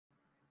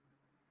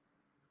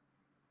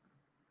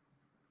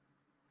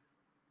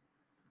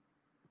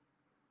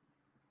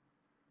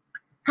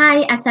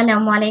Hi,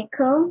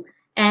 Assalamualaikum,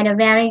 and a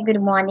very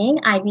good morning.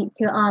 I greet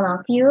to all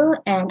of you,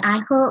 and I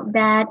hope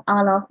that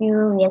all of you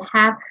will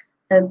have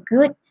a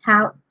good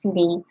health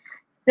today.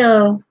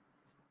 So,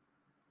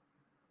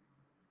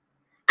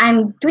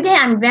 I'm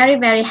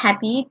very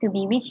happy to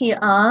be with you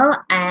all,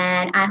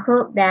 and I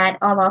hope that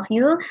all of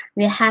you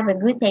will have a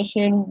good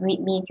session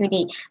with me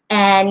today.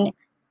 And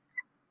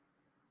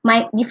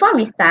my before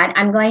we start,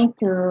 I'm going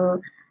to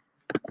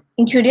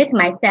introduce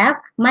myself.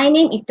 My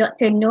name is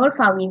Dr. Noor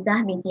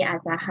Fawizah binti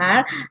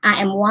Azahar. I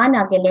am one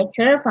of the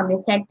lecturers from the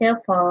Center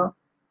for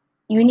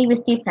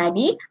University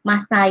Study,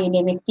 MAHSA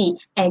University.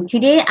 And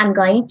today I'm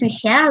going to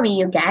share with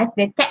you guys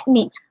the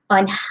technique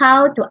on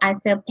how to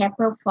answer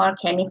paper for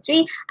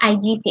chemistry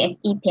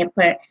IGCSE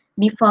paper.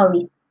 Before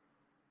we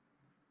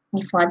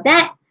before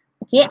that,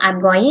 okay,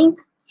 I'm going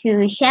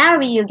to share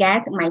with you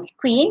guys my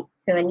screen.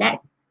 So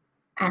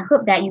I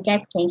hope that you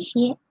guys can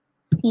see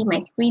my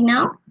screen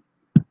now.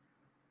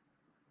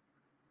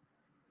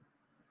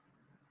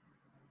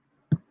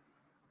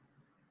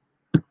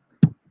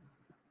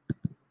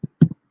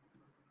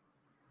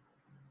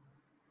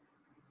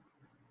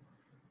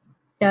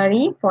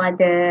 Sorry for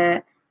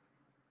the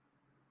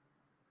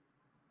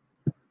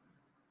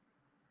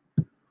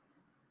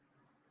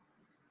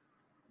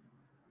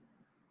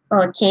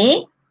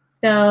okay.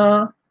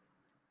 So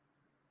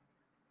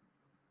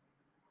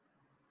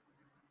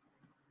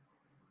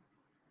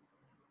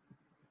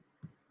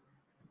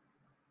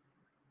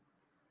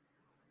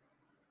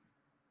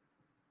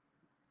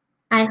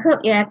I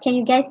hope can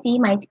you guys see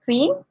my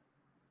screen?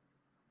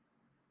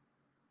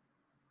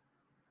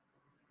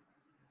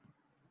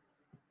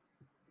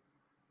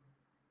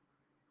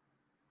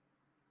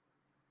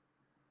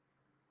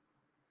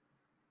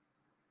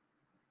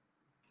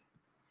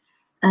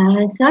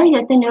 Sorry,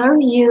 Dr. Noor,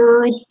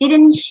 you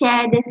didn't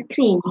share the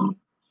screen.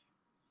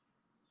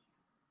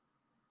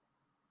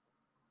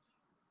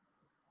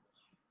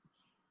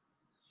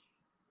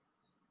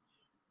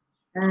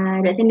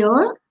 Dr.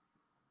 Noor,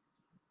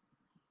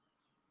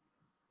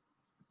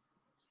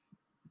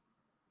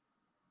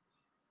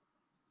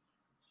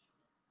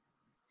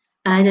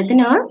 Dr.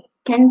 Noor,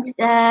 can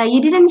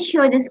you didn't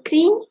show the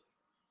screen?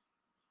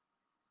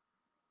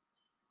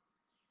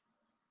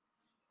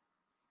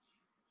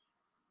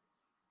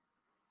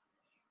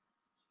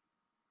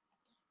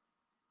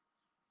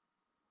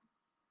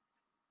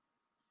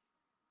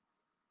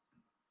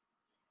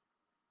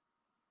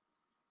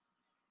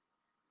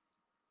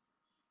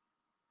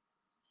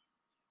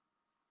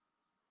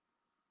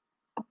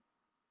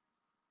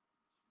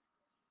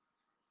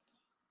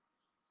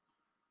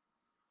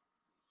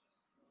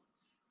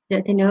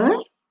 Dr.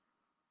 Noor?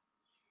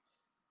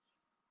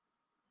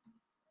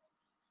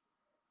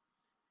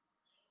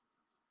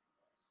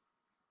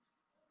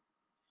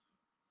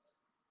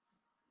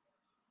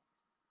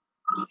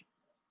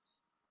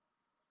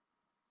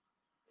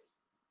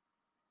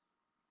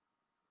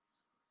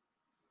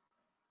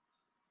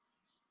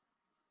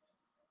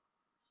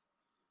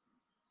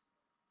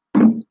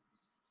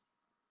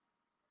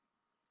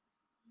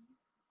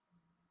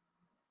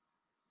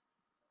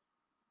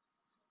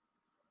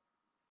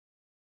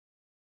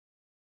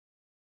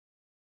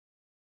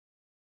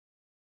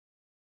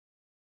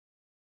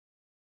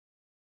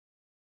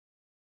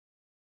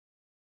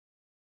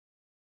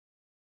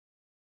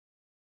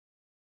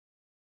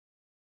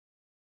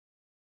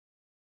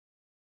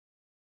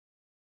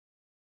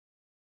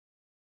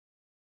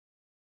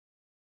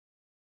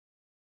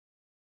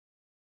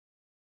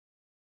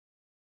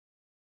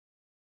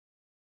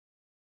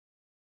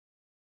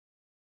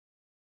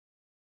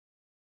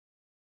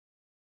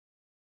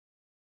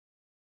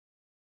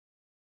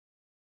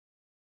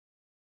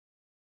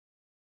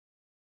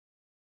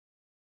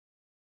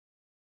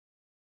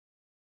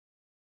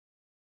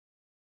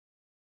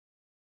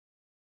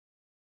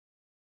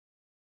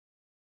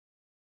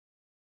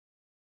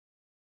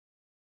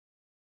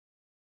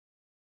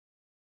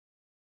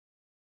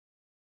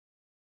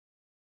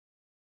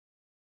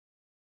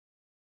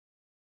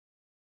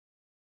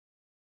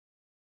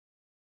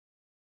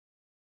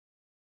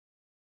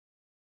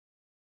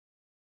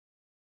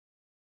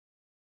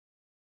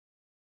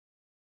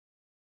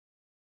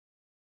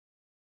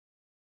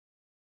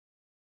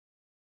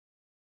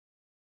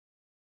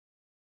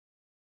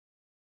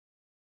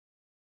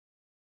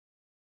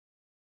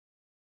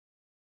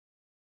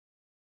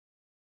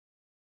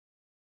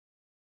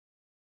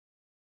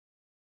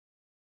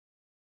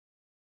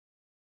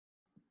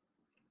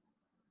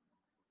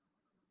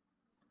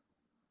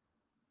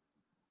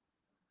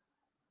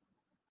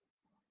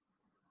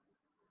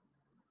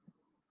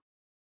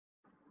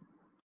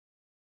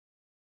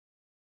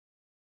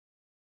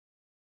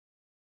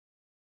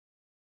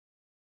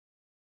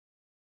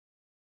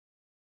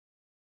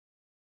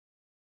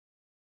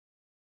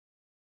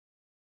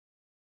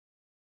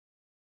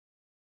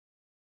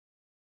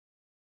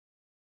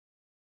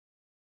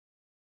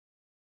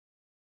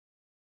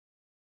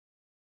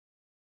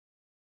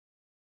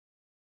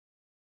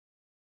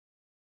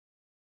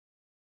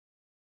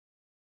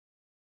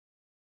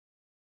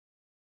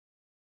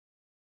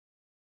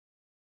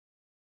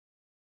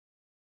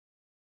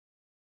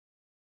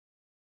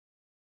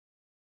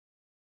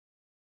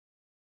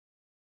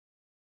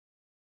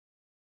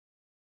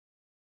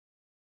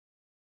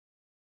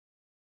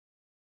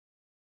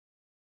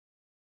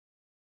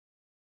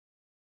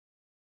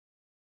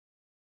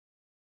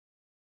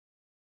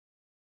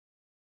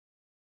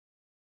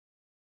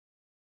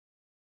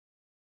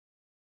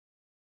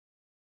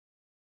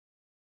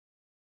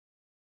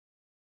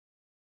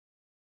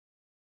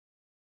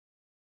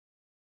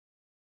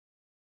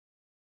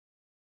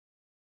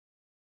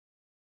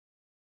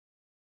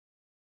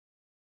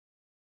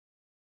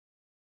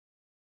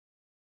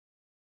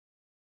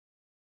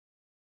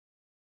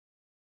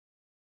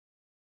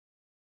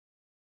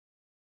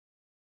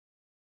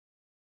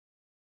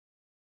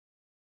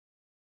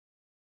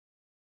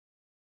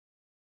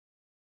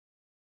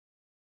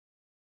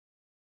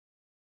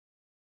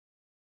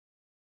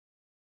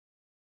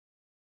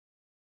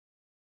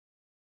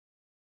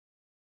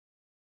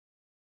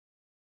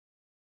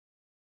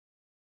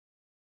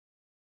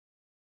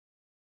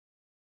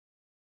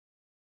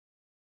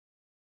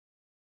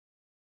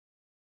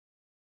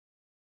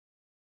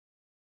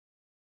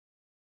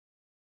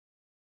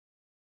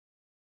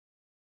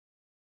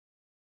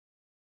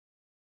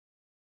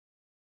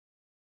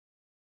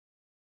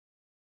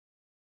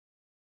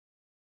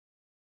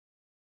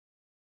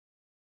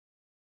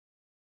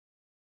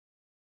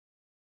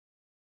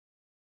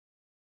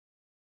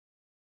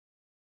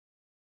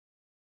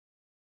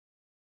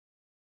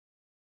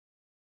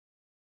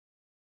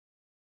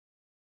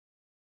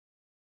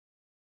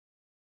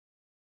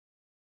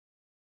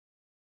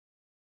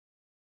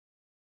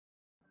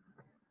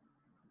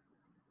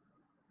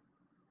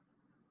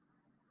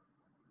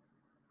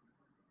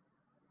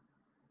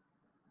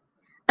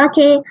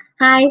 Okay,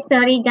 hi,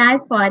 sorry guys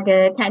for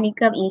the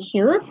technical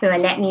issues. So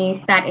let me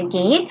start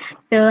again.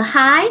 So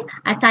hi,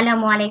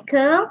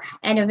 assalamualaikum,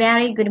 and a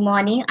very good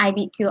morning. I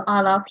bid to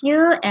all of you,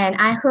 and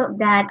I hope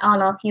that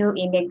all of you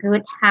in a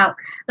good health.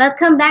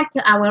 Welcome back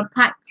to our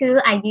part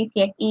two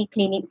IGCSE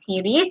clinic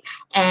series.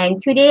 And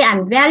today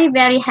I'm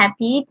very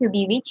happy to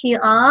be with you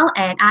all,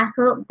 and I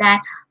hope that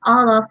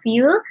all of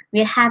you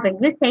will have a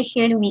good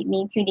session with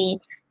me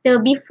today. So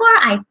before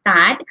I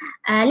start,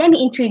 let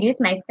me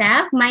introduce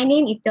myself. My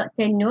name is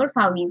Dr. Nur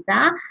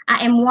Fawiza.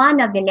 I am one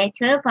of the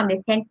lecturers from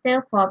the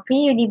Center for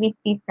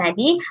Pre-University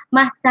Study,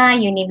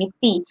 MAHSA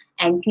University.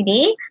 And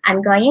today,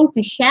 I'm going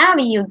to share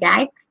with you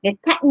guys the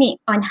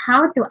technique on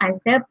how to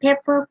answer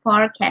paper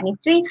 4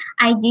 chemistry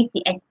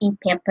IGCSE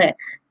paper.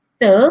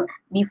 So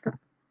before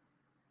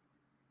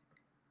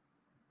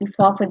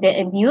further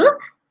ado,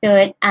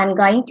 so I'm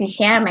going to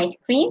share my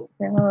screen.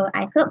 So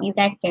I hope you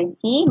guys can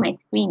see my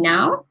screen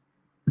now.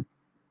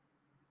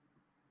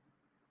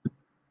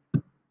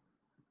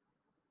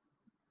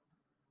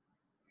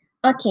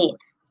 Okay,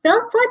 so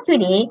for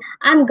today,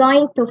 I'm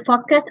going to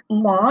focus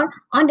more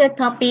on the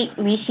topic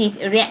which is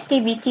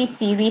reactivity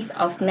series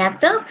of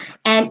metal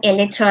and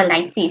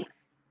electrolysis.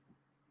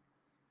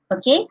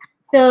 Okay,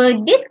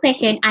 so this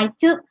question I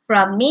took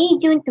from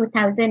May-June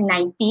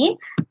 2019.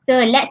 So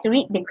let's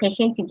read the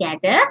question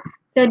together.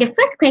 So the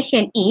first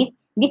question is,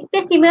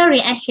 displacement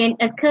reaction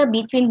occur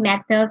between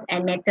metals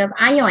and metal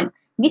ion.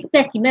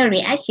 Displacement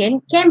reaction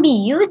can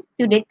be used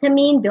to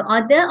determine the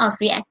order of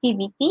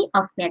reactivity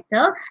of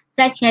metal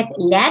such as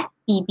lead,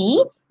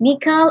 Pb,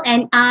 nickel,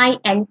 Ni,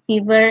 and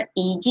silver,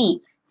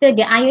 Ag. So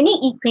the ionic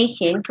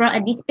equation for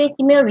a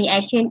displacement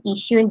reaction is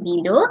shown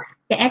below.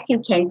 So as you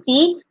can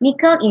see,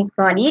 nickel in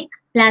solid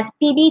plus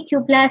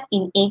Pb2 plus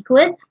in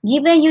aqueous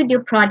given you the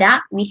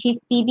product which is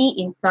Pb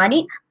in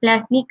solid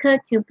plus nickel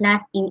 2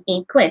 plus in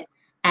aqueous.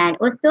 And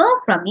also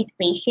from this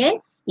equation,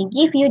 it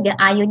gives you the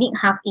ionic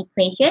half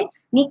equation.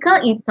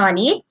 Nickel in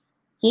solid,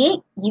 okay,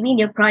 giving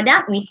the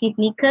product which is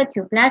nickel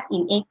 2 plus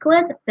in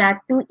aqueous plus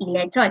 2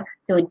 electron.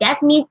 So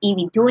that means if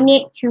we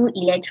donate 2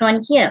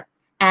 electron here.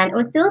 And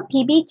also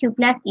Pb2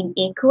 plus in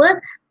aqueous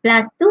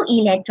plus 2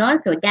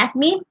 electrons. So that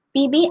means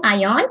Pb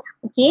ion,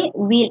 okay,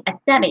 will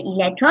accept an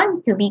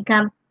electron to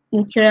become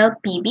neutral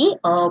Pb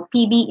or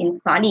Pb in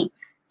solid.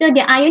 So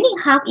the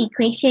ionic half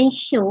equation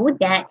show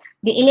that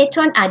the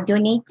electrons are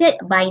donated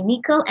by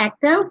nickel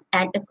atoms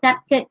and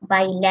accepted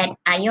by lead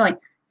ion.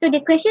 So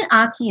the question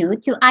asks you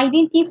to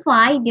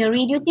identify the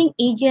reducing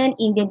agent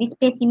in the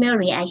displacement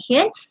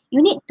reaction.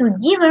 You need to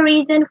give a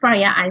reason for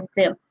your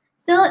answer.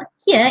 So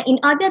here, in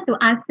order to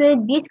answer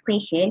this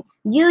question,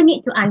 you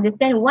need to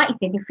understand what is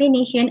the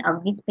definition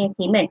of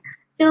displacement.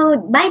 So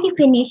by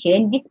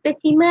definition,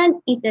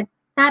 displacement is a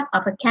type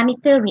of a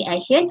chemical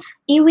reaction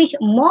in which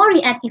more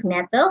reactive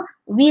metal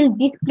will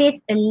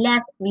displace a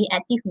less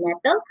reactive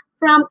metal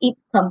from its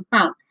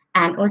compound.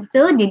 And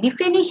also the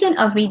definition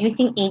of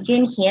reducing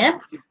agent here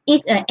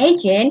is an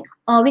agent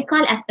or we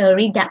call as a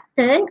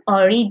reductant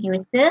or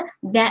reducer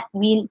that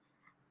will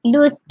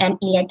lose an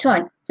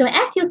electron. So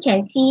as you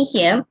can see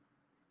here,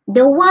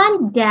 the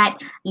one that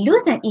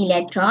lose an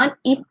electron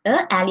is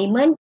a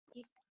element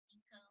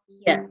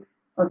here.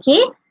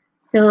 Okay,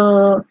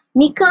 so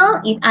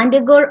nickel is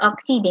undergo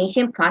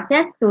oxidation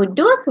process. So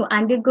those who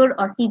undergo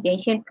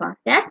oxidation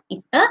process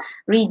is a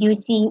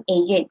reducing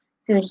agent.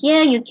 So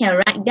here you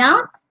can write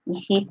down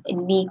which is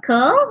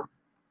nickel,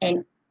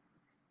 and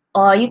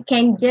or you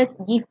can just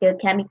give the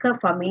chemical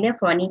formula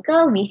for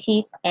nickel which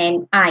is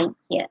Ni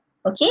here.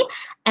 Okay,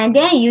 and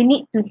then you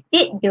need to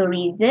state the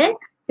reason.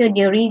 So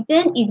the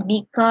reason is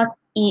because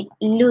it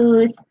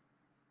lose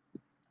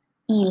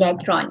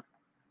electron.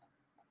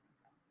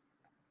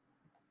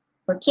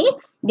 Okay,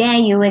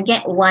 then you will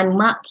get 1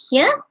 mark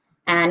here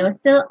and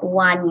also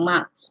 1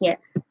 mark here.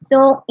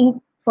 So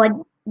for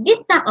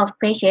this type of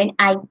question,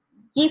 I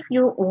give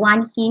you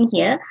one hint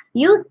here.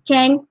 You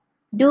can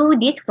do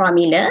this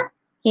formula,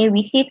 okay,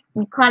 which is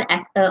we call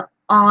as a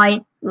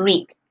oil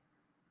rig.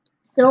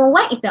 So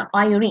what is an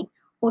oil rig?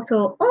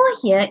 Also, O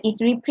here is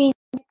represent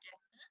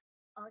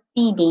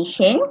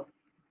oxidation.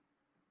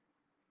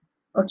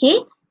 Okay,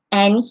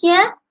 and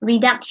here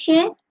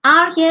reduction,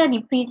 R here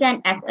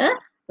represent as a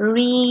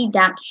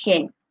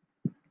reduction.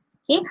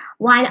 Okay,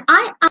 while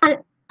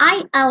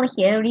IL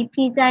here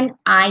represent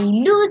I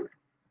lose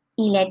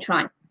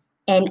electron,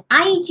 and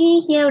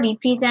Ig here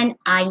represent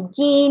I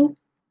gain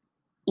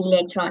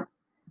electron.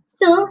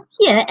 So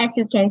here, as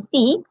you can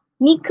see,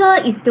 nickel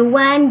is the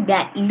one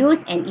that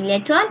lose an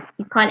electron.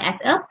 We call as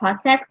a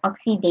process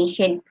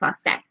oxidation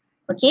process.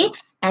 Okay,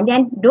 and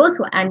then those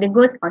who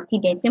undergoes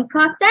oxidation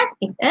process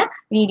is a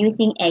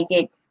reducing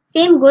agent.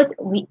 Same goes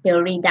with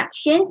the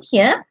reductions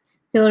here.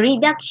 So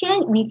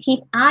reduction, which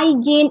is I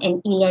gain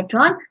an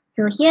electron.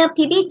 So here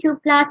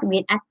Pb2 plus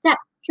will accept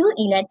 2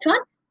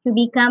 electrons to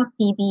become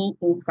Pb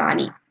in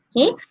solid.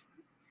 Okay,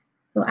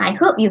 so I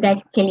hope you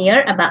guys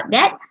clear about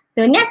that.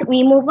 So next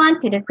we move on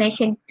to the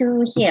question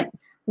 2 here.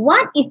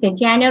 What is the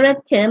general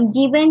term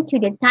given to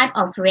the type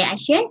of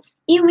reaction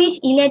in which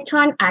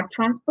electrons are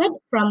transferred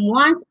from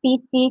one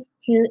species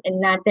to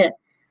another.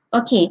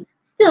 Okay,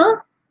 so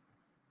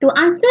to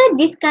answer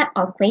this kind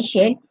of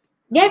question,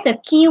 there's a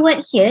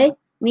keyword here,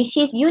 which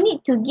is you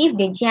need to give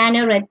the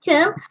general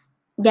term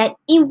that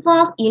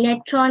involve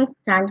electrons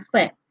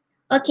transfer.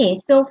 Okay,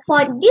 so for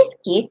this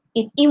case,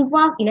 it's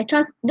involve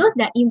electrons. Those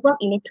that involve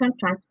electron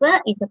transfer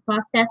is a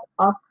process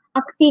of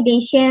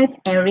oxidations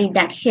and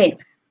reduction.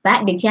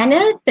 But the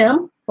general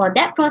term for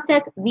that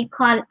process we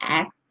call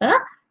as a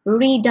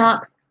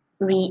redox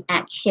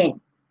reaction.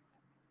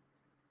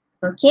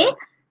 Okay,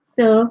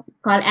 so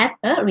called as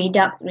a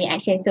redox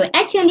reaction. So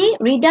actually,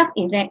 redox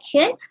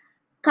reaction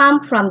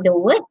come from the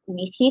word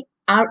which is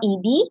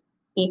RED,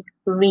 is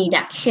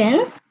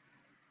reductions,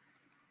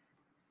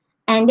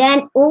 and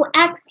then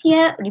OX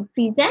here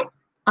represent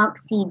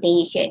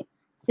oxidation.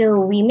 So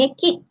we make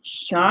it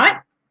short,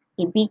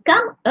 it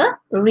become a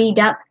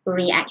redox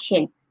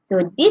reaction.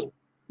 So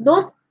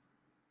those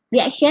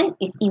reaction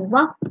is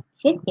involved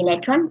with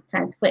electron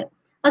transfer.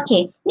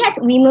 Okay,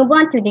 next we move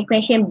on to the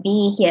question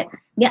B here.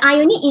 The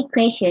ionic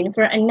equation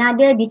for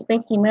another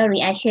displacement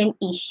reaction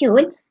is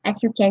shown.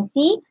 As you can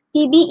see,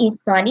 Pb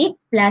is solid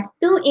plus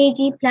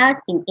 2Ag plus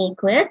in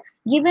aqueous,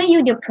 given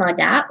you the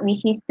product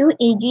which is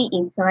 2Ag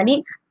in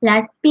solid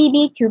plus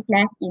Pb2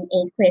 plus in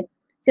aqueous.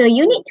 So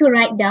you need to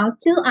write down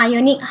two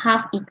ionic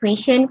half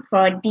equation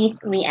for this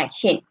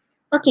reaction.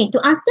 Okay,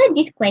 to answer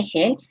this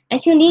question,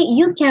 actually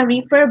you can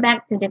refer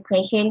back to the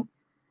question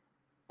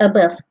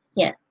above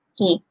here.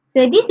 Okay,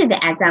 so this is the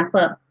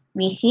example,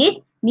 which is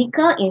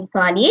nickel in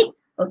solid.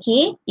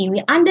 Okay, it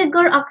will undergo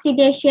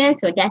oxidation,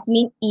 so that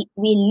means it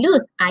will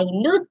lose, I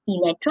lose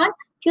electron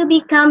to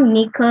become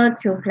nickel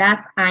 2 plus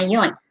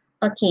ion.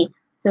 Okay,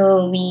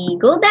 so we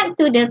go back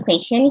to the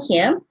question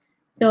here.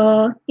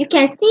 So you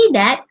can see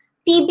that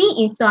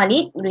Pb in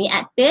solid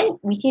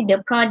reactant, which is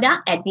the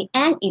product at the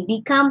end, it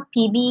become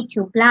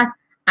Pb2 plus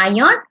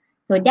ions.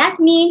 So that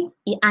means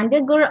it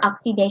undergo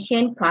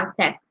oxidation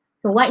process.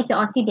 So what is the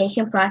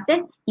oxidation process?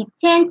 It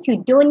tends to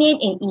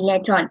donate an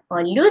electron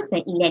or lose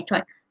an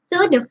electron.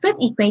 So the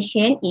first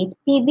equation is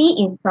Pb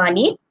in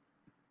solid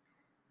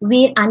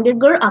will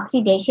undergo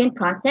oxidation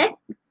process,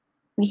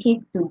 which is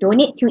to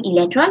donate 2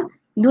 electron,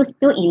 lose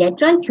 2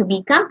 electron to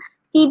become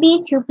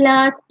Pb2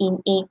 plus in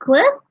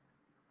aqueous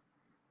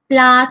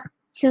plus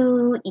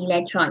 2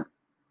 electron.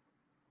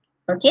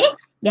 Okay,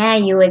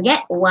 then you will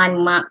get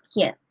 1 mark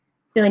here.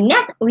 So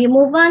next we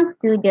move on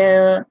to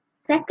the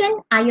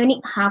second ionic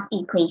half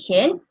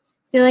equation.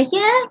 So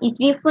here is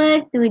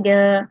referred to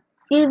the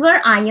silver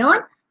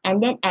ion,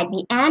 and then at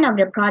the end of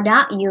the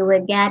product you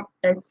will get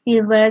a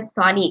silver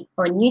solid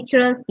or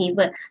neutral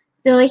silver.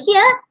 So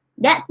here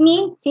that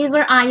means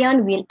silver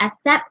ion will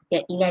accept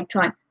the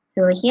electron.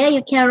 So here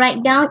you can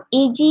write down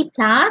Ag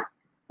plus,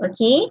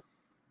 okay,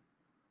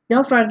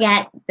 don't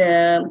forget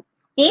the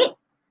state,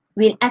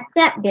 will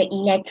accept the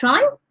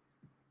electron,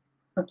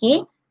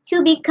 okay,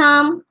 to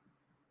become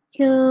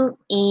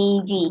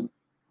 2Ag,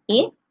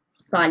 okay,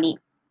 solid.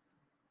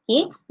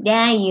 Okay,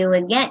 then you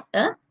will get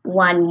a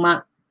 1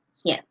 mark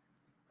here.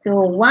 So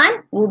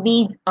 1 will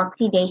be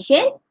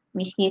oxidation,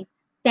 which is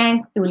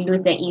tends to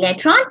lose the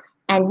electron,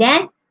 and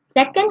then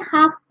second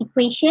half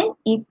equation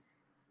is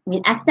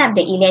will accept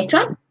the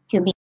electron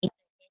to be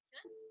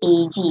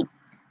Ag.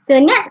 So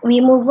next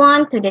we move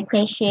on to the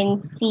question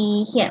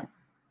C here.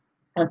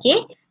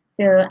 Okay,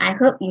 so I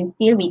hope you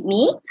still with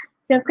me.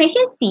 So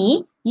question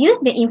C, use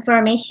the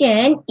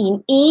information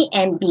in A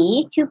and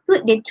B to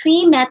put the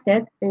three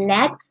metals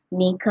lead,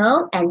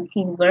 nickel, and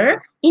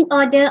silver in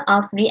order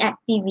of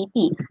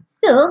reactivity.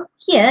 So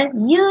here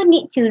you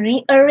need to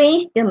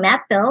rearrange the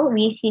metal,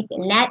 which is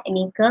lead,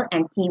 nickel,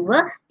 and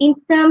silver in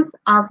terms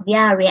of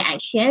their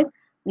reactions,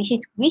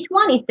 which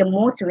one is the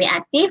most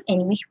reactive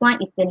and which one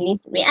is the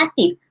least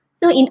reactive.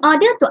 So in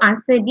order to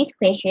answer this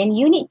question,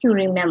 you need to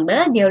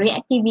remember the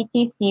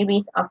reactivity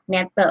series of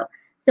metal.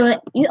 So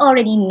you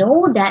already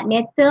know that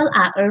metals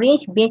are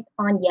arranged based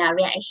on their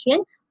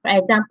reaction, for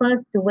example,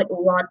 toward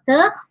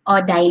water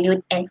or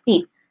dilute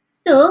acid.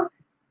 So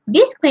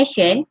this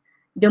question,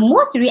 the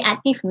most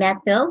reactive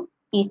metal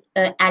is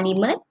an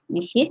element,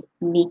 which is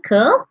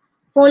nickel,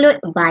 followed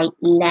by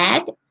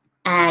lead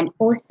and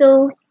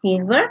also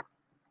silver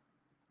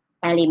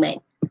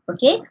element.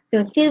 Okay,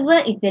 so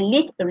silver is the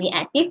least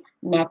reactive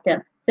metal.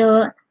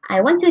 So I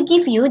want to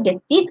give you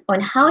the tips on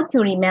how to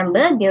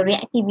remember the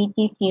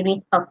reactivity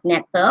series of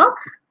metal.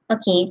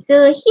 Okay,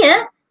 so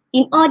here,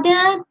 in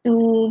order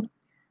to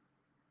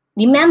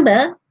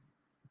remember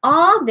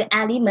all the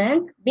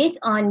elements based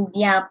on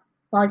their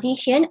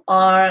position,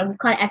 or we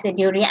call it as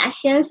the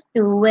reactions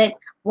towards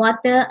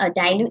water or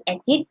dilute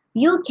acid,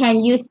 you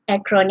can use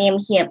acronym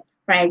here.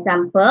 For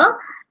example,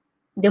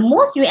 the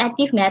most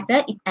reactive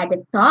metal is at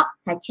the top,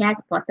 such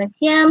as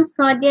potassium,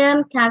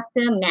 sodium,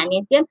 calcium,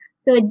 magnesium.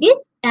 So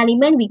this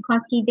element we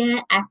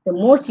consider as the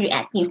most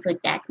reactive. So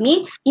that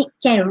means it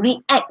can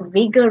react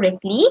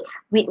vigorously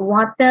with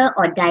water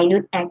or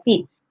dilute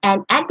acid.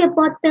 And at the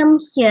bottom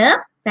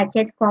here, such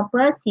as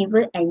copper,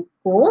 silver, and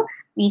coal,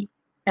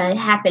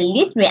 has the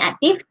least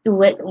reactive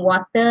towards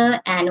water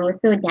and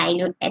also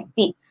dilute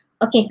acid.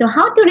 Okay, so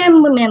how to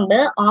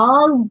remember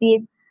all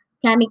these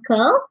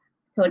chemical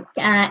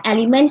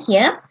element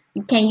here?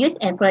 You can use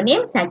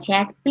acronyms such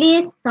as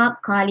please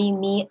stop calling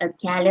me a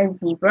careless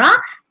zebra.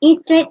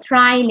 Instead,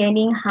 try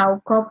learning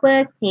how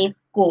copper save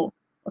coal.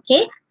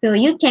 Okay, so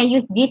you can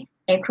use this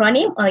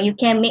acronym or you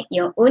can make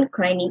your own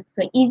acronym.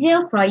 So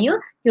easier for you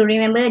to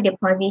remember the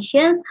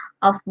positions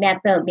of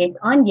metal based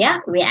on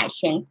their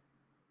reactions.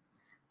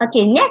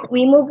 Okay, next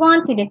we move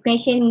on to the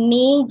question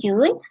May,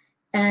 June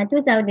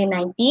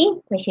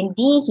 2019, question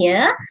D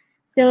here.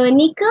 So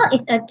nickel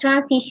is a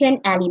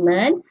transition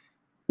element.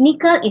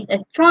 Nickel is a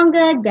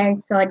stronger than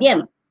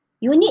sodium.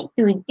 You need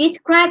to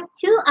describe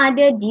two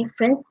other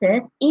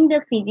differences in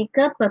the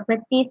physical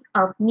properties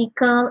of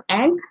nickel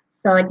and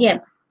sodium.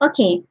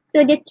 Okay,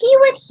 so the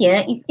keyword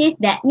here it says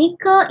that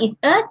nickel is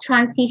a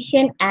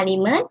transition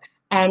element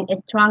and is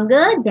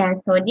stronger than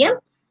sodium.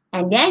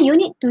 And then you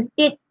need to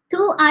state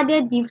two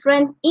other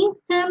different in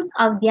terms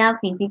of their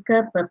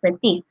physical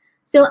properties.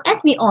 So as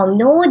we all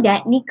know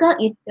that nickel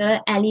is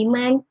the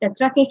element, the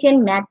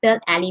transition metal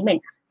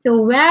element.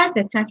 So whereas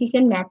the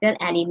transition metal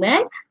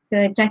element,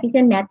 so the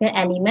transition metal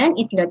element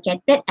is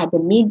located at the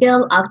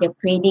middle of the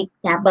periodic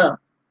table.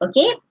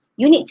 Okay,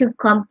 you need to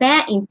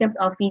compare in terms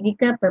of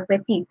physical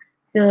properties.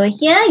 So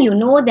here you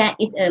know that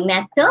it's a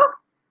metal.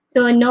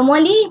 So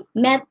normally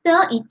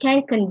metal it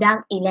can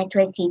conduct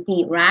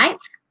electricity, right?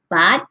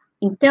 But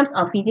in terms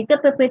of physical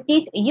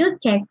properties, you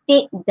can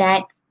state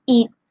that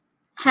it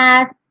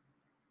has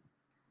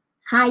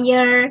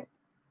higher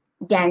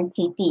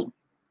density.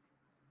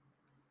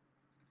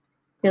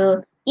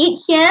 So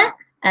it here,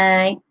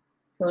 it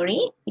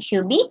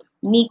should be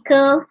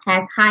nickel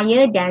has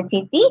higher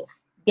density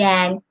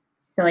than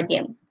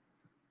sodium.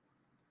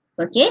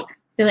 Okay,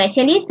 so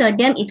actually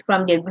sodium is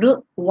from the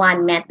group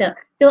 1 metal.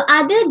 So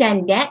other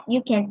than that,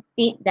 you can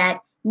state that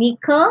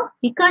nickel,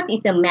 because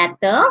it's a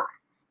metal,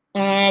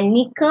 and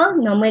nickel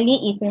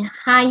normally is a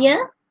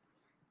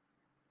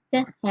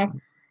has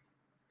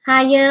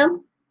higher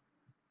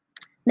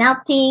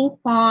melting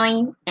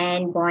point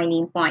and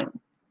boiling point.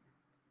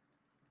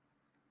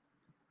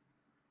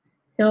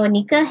 So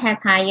nickel has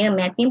higher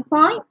melting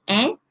point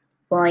and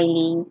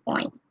boiling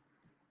point.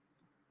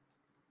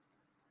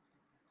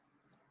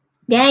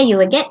 There you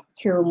will get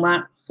 2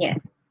 marks here.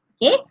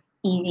 Okay,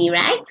 easy,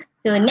 right?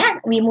 So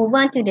next we move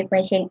on to the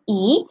question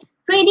E.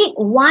 Predict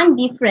one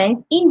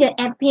difference in the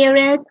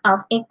appearance of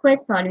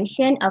aqueous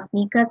solution of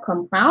nickel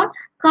compound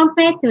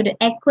compared to the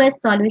aqueous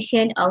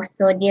solution of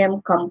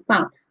sodium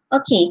compound.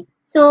 Okay,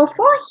 so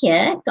for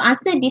here, to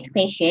answer this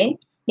question,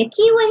 the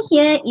keyword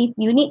here is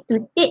you need to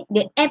state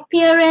the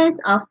appearance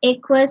of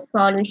aqueous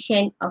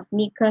solution of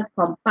nickel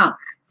compound.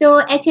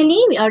 So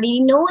actually, we already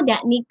know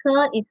that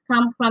nickel is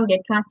come from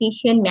the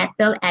transition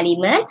metal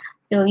element.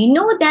 So we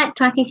know that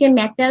transition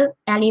metal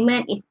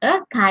element is a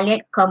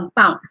colored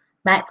compound.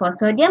 But for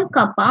sodium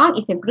compound,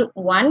 it's a group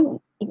 1.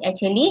 It's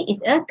actually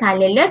is a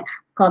colorless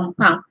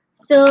compound.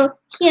 So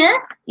here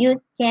you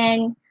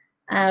can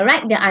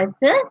write the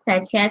answer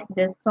such as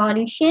the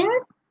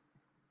solutions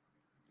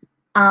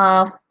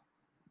of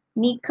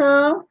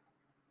nickel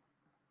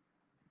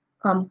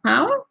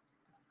compound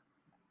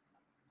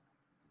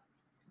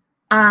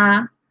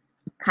are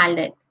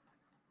colored.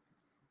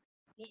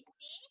 Let's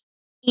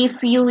see.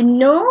 If you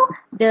know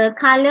the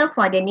color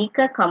for the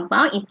nickel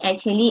compound is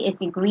actually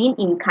is green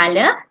in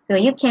color, so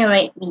you can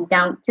write it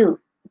down too.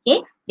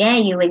 Okay,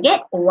 then you will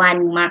get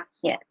 1 mark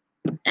here,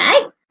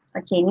 right?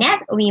 Okay,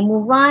 next we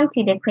move on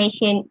to the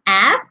question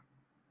F.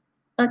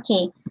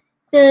 Okay,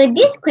 so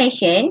this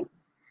question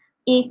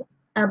is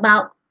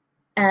about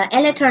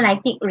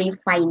electrolytic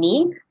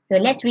refining. So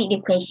let's read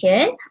the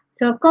question.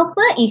 So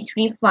copper is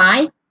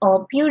refined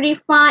or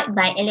purified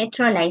by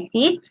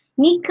electrolysis.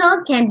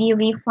 Nickel can be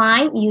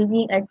refined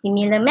using a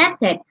similar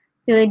method.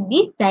 So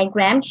this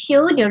diagram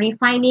shows the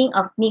refining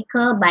of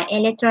nickel by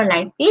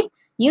electrolysis.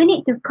 You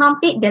need to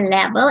complete the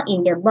label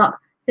in the box.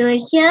 So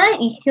here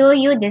it shows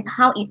you this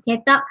how it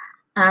set up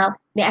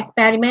the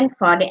experiment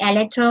for the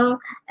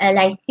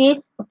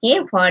electrolysis,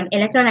 okay, for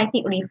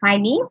electrolytic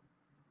refining.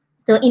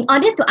 So in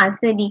order to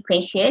answer the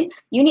question,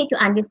 you need to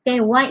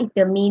understand what is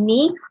the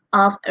meaning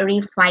of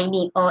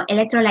refining or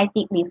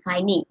electrolytic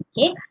refining.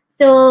 Okay,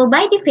 so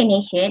by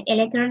definition,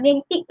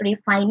 electrolytic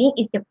refining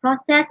is the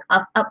process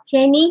of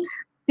obtaining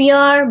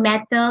pure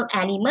metal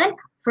element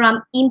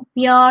from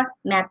impure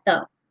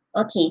metal.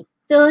 Okay,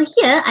 so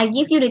here I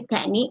give you the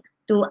technique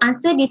to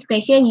answer this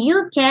question.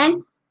 You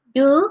can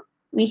do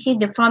which is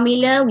the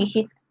formula which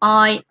is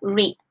oil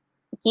red.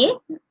 Okay,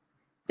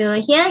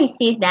 so here it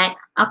says that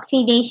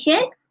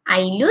oxidation,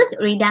 I lose,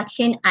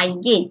 reduction, I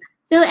gain.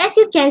 So as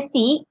you can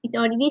see, it's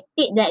already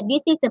stated that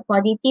this is a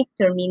positive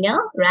terminal,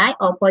 right?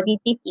 Or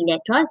positive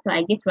electrode. So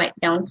I just write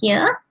down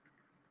here,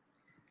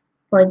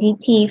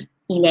 positive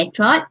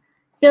electrode.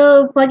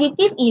 So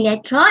positive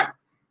electrode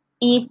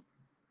is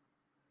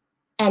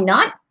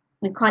anode.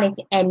 We call it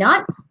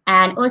anode.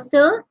 And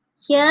also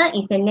here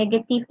is a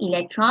negative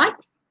electrode,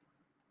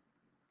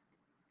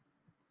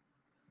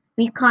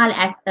 we call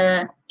as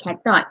a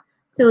cathode.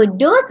 So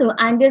those who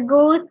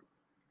undergoes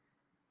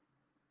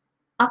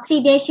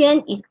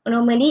oxidation is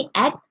normally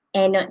at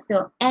anode.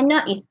 So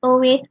anode is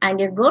always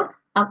undergo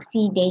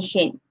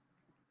oxidation.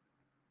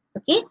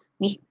 Okay,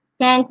 we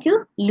tend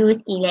to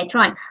lose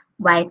electron.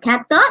 While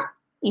cathode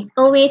is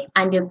always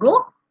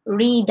undergo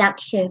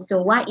reduction.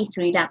 So what is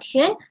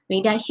reduction?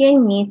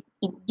 Reduction means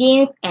it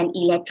gains an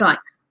electron.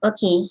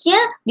 Okay,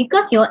 here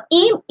because your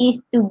aim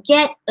is to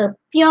get a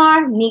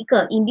pure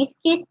nickel. In this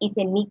case, it's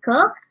a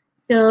nickel.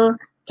 So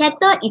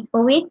cathode is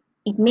always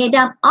made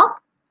up of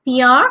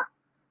pure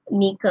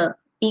nickel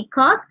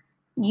because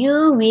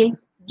you will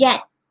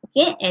get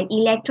an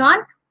electron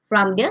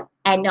from the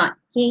anode.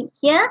 Okay,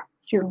 here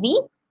should be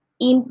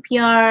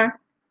impure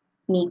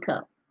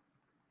nickel.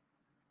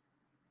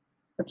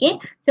 Okay,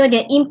 so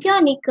the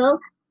impure nickel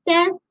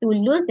tends to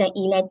lose the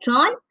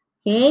electron.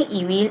 Okay,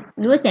 it will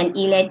lose an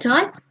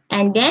electron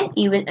and then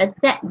it will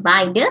accept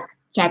by the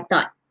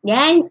cathode.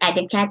 Then at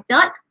the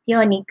cathode,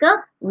 pure nickel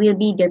will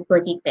be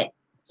deposited.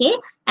 Okay,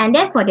 and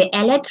then for the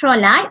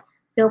electrolyte,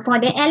 so for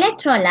the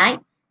electrolyte,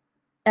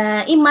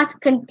 it must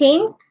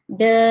contain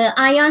the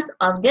ions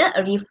of the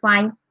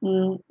refined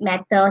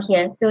metal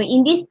here. So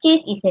in this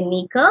case, it's a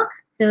nickel.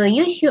 So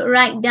you should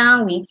write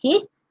down which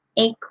is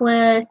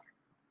aqueous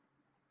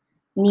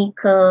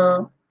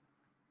nickel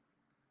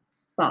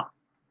salt.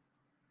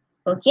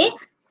 Okay,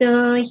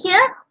 so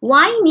here,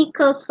 why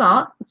nickel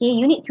salt? Okay,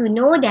 you need to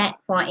know that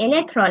for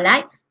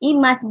electrolyte, it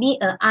must be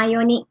an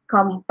ionic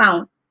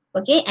compound.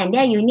 Okay, and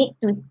then you need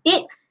to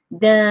state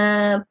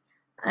the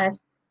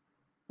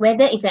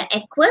whether it's an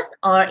aqueous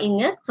or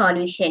in a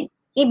solution.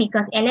 Okay,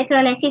 because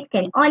electrolysis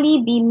can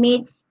only be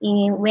made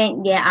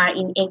when they are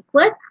in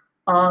aqueous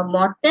or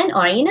molten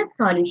or in a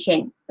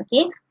solution.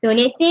 Okay, so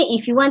let's say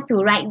if you want to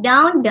write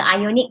down the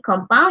ionic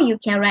compound, you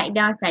can write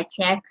down such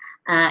as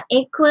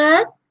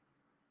aqueous,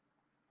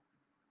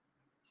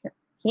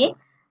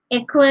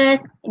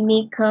 aqueous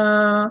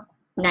nickel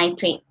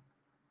nitrate.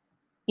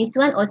 This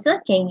one also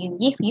can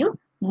give you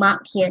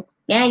mark here.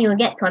 Then you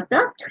get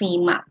total 3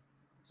 mark.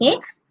 Okay,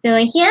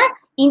 so here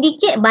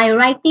indicate by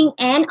writing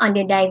N on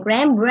the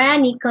diagram where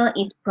nickel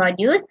is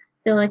produced.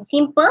 So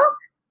simple.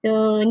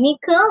 So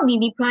nickel will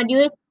be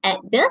produced at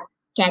the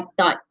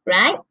cathode,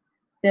 right?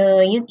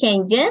 So you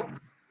can just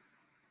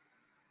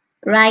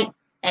write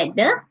at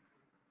the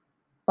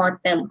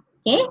bottom,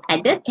 okay,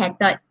 at the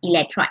cathode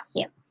electrode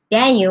here.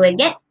 Then you will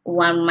get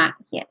 1 mark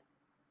here.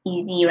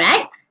 Easy,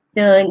 right?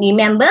 So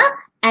remember,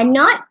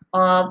 anode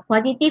or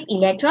positive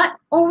electrode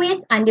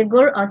always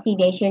undergo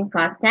oxidation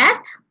process,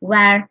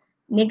 where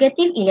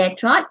negative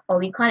electrode, or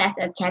we call as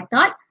a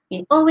cathode,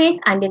 will always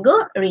undergo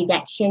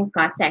reduction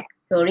process.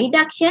 So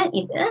reduction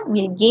is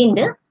will gain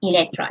the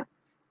electron.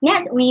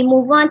 Next, we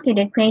move on to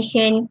the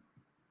question,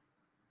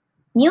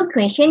 new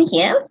question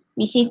here,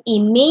 which is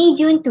in May,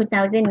 June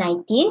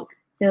 2019.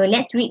 So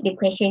let's read the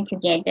question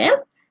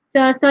together.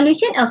 So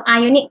solution of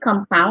ionic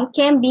compound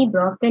can be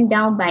broken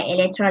down by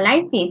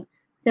electrolysis.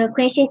 So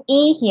question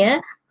A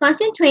here,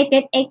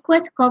 concentrated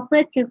aqueous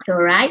copper to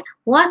chloride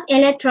was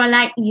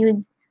electrolyte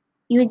used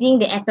using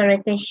the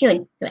apparatus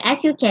shown. So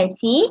as you can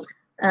see,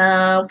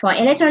 for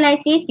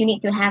electrolysis, you need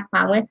to have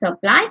power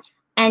supply,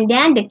 and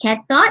then the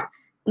cathode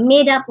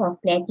made up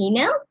of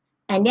platinum,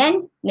 and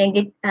then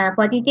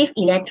positive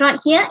electrode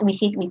here,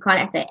 which is we call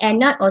as an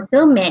anode,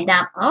 also made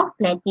up of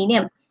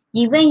platinum.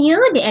 Given you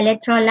the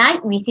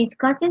electrolyte, which is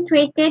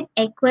concentrated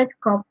aqueous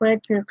copper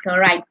to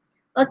chloride.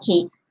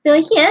 Okay, so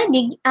here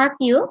they ask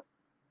you,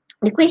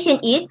 the question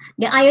is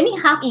the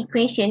ionic half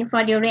equation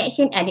for the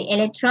reaction at the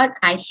electrodes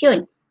are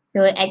shown.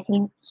 So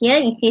actually here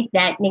it says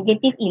that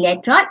negative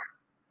electrode,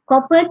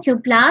 copper 2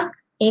 plus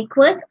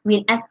aqueous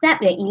will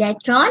accept the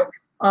electron,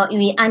 or it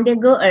will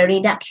undergo a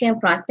reduction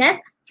process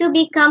to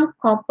become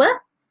copper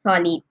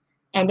solid.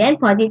 And then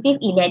positive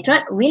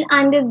electrode will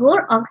undergo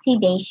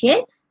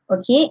oxidation.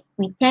 Okay,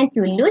 we tend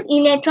to lose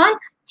electron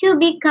to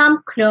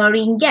become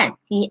chlorine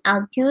gas,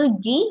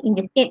 Cl2G in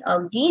the state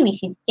of G,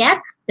 which is gas,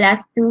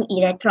 plus 2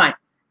 electron.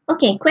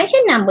 Okay, question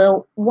number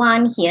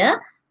 1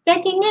 here.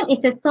 Platinum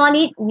is a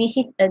solid which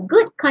is a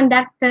good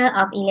conductor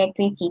of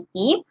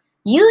electricity.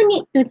 You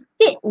need to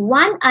state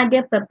one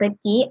other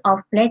property of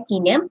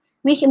platinum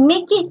which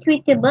make it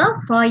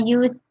suitable for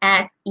use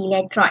as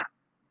electrode.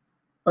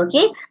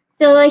 Okay,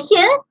 so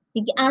here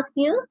we ask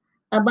you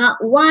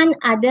about one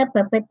other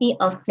property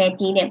of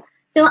platinum.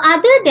 So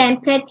other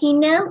than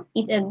platinum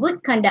is a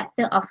good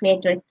conductor of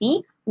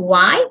electricity.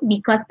 Why?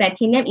 Because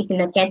platinum is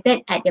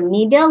located at the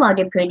middle of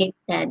the periodic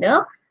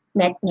table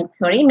metal.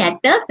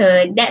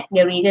 So that's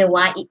the reason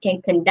why it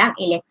can conduct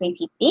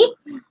electricity.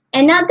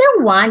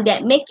 Another one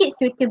that make it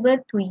suitable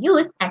to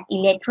use as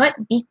electrode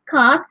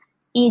because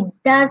it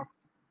does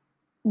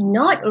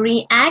not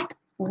react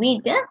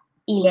with the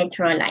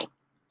electrolyte.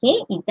 Okay,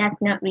 it does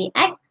not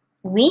react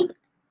with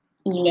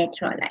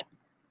electrolyte.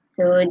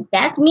 So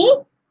that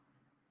means,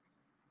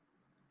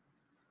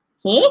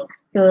 okay,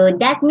 so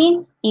that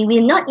means it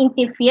will not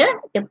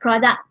interfere the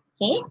product,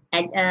 okay,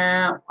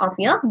 of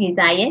your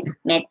desired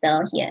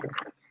metal here.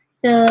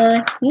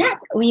 So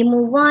next we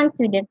move on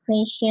to the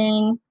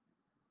question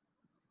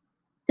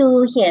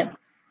 2 here.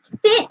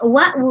 State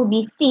what will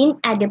be seen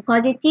at the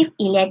positive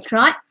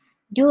electrode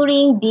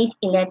during this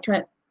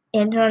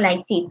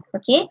electrolysis.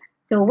 Okay,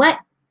 so what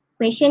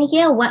question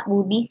here? What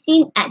will be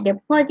seen at the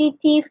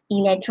positive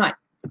electrode?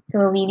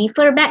 So we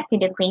refer back to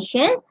the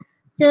question.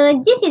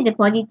 So this is the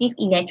positive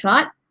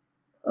electrode.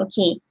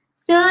 Okay,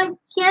 so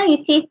here it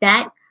says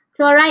that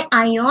chloride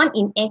ion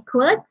in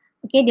aqueous.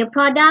 Okay, the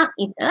product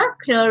is a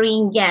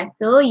chlorine gas.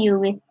 So you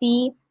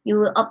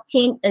will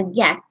obtain a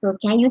gas. So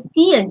can you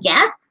see a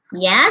gas?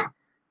 Yes.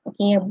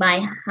 Okay,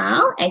 by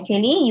how?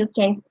 Actually, you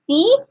can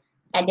see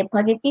at the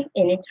positive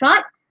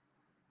electrode,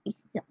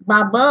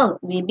 bubble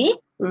will be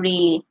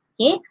released.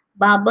 Okay,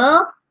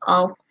 bubble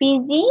of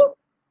fizzing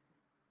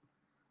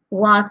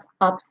was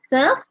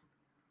observed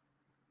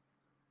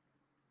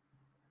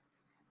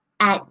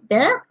at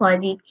the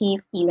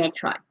positive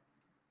electrode.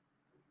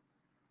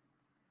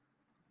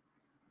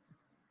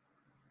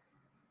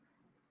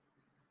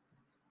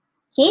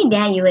 Okay,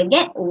 then you will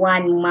get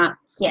 1 mark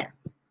here.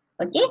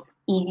 Okay,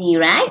 easy,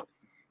 right?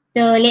 So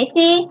let's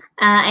say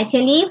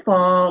actually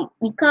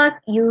because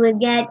you will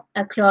get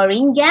a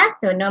chlorine gas.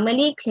 So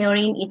normally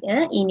chlorine is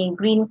in a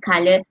green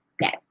color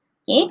gas.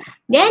 Okay.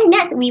 Then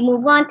next we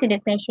move on to the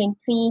question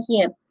 3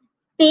 here.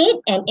 State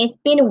and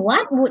explain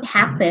what would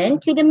happen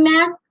to the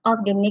mass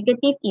of the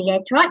negative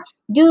electrode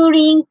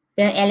during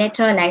the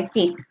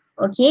electrolysis.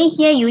 Okay,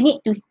 here you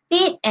need to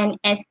state and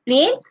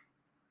explain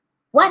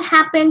what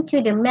happened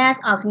to the mass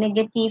of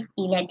negative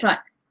electrode.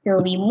 So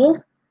we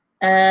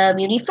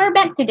refer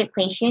back to the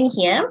question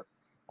here.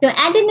 So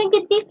at the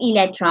negative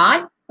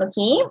electrode,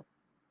 okay,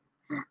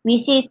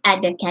 which is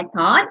at the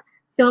cathode,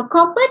 so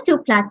copper 2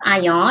 plus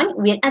ion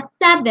will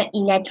accept the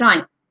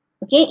electron.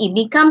 Okay, it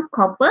becomes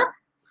copper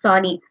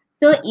solid.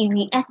 So if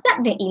we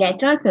accept the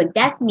electron, so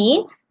that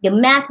means the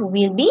mass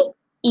will be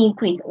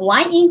increased.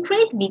 Why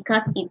increase?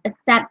 Because it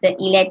accepts the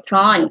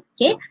electron.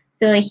 Okay,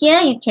 so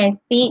here you can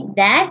see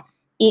that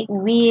it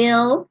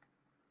will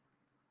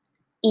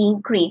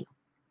increase.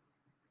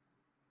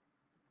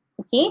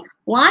 Okay,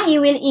 why it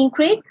will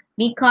increase?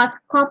 Because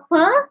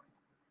copper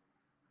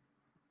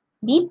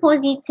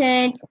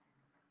deposited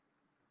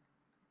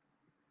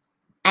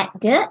at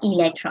the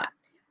electrode.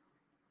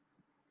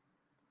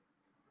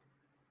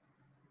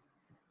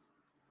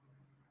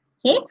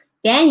 Okay,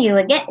 then you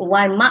will get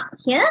 1 mark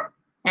here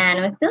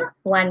and also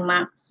 1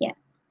 mark here.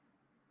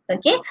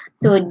 Okay,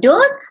 so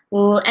those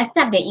who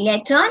accept the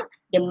electron,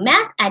 the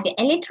mass at the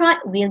electrode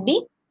will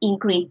be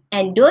increased,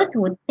 and those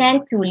who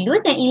tend to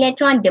lose an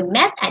electron, the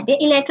mass at the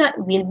electrode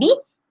will be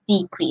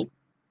decreased.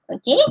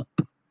 Okay,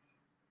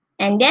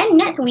 and then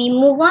next we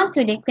move on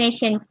to the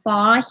question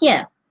 4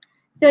 here.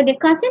 So the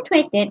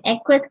concentrated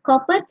aqueous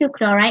copper 2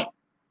 chloride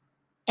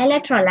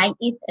electrolyte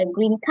is a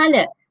green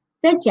color.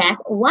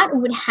 Suggest what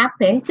would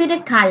happen to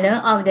the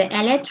color of the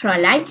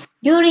electrolyte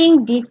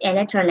during this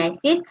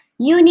electrolysis.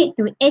 You need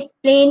to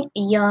explain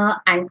your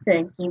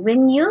answer.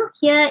 Given you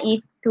here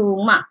is 2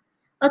 marks.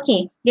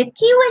 Okay, the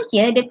keyword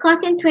here, the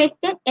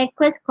concentrated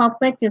aqueous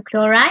copper 2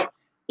 chloride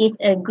is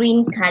a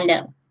green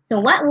color.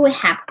 So what would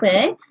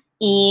happen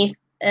if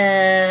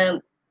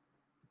in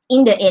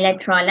the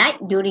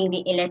electrolyte during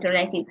the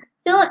electrolysis?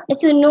 So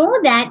as you know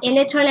that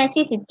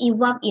electrolysis is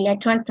involved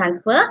electron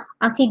transfer,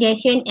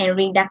 oxidation and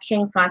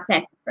reduction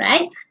process,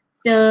 right?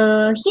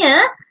 So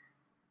here,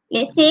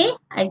 let's say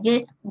I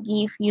just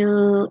give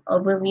you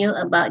overview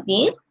about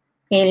this.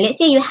 Okay, let's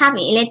say you have an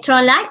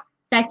electrolyte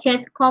such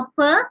as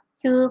copper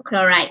 2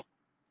 chloride.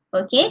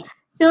 Okay,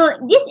 so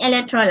this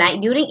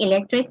electrolyte during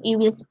electrolysis it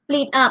will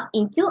split up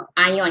into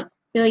ion.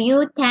 So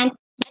you tend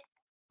to get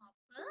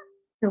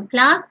copper 2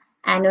 plus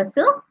and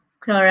also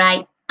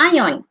chloride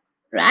ion,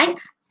 right?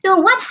 So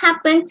what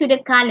happened to the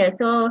color?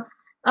 So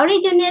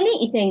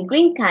originally it's a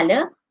green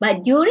color,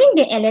 but during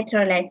the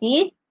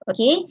electrolysis,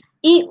 okay,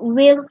 it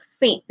will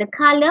fade. The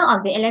color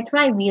of the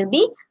electrolyte will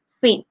be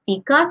fade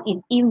because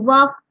it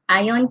involves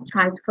ion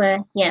transfer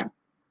here.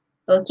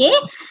 Okay,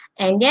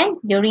 and then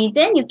the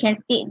reason you can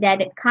state that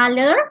the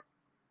color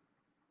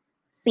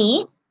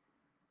fades,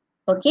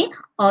 okay,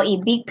 or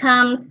it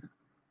becomes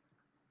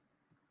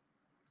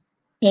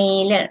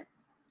paler.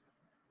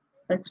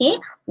 Okay,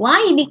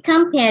 why it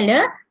become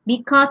paler?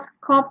 Because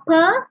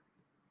copper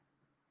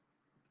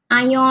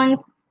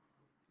ions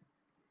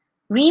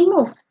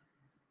removed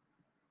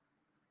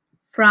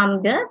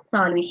from the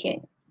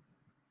solution.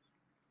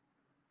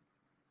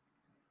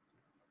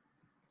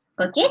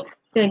 Okay,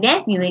 so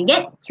that you will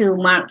get 2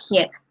 marks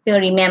here. So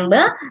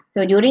remember,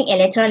 so during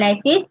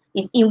electrolysis,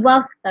 it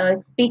involves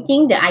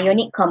splitting the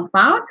ionic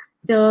compound.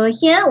 So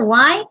here,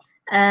 why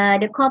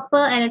the copper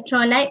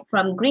electrolyte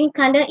from green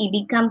color, it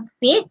becomes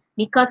fade?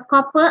 Because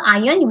copper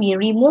ion will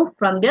remove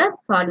from the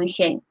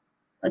solution.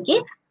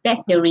 Okay,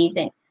 that's the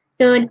reason.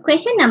 So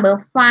question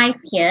number 5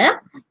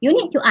 here, you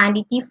need to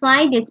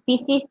identify the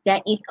species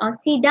that is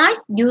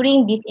oxidized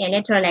during this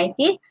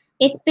electrolysis.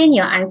 Explain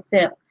your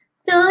answer.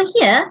 So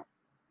here,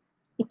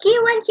 the key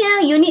one here,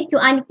 you need to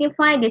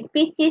identify the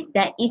species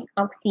that is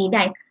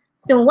oxidized.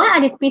 So what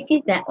are the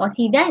species that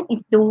oxidize?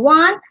 Is the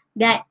one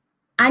that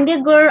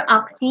undergo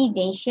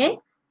oxidation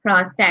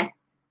process.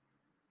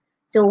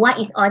 So what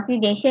is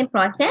oxidation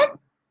process?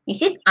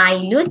 Which is I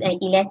lose an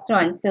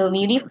electron. So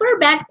we refer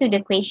back to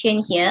the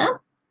question here.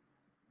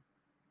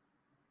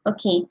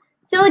 Okay,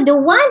 so the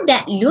one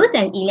that lose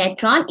an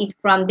electron is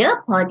from the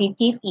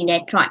positive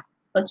electron.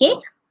 Okay,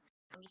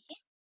 which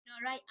is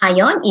chloride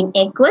ion in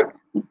aqueous.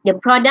 The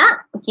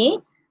product, okay,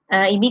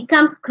 it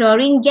becomes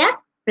chlorine gas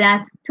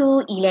plus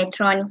 2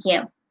 electron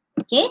here.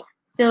 Okay,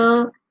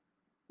 so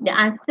the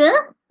answer,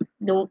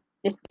 the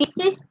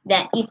species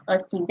that is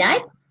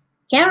oxidized,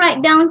 can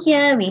write down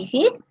here, which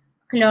is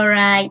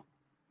chloride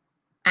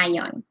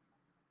ion.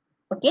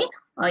 Okay,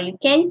 or you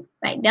can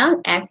write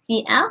down as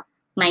Cl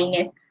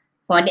minus.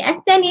 For the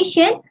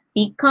explanation,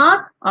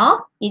 because of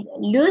it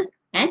lose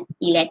an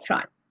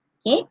electron.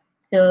 Okay,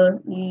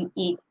 so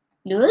it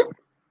lose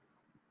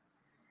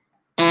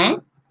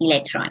an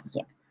electron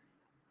here.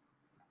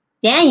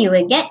 Then you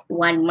will get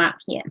 1 mark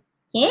here.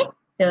 Okay,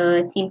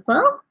 so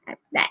simple as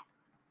that.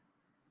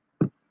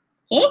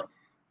 Okay,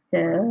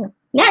 so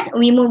next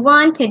we move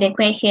on to the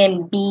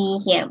question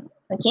B here.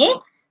 Okay,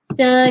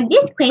 so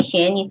this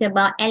question is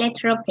about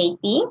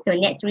electroplating. So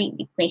let's read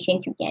the question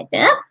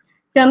together.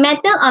 So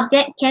metal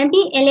object can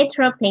be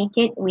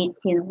electroplated with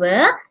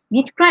silver.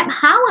 Describe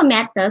how a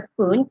metal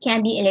spoon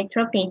can be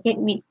electroplated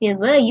with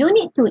silver. You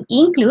need to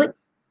include,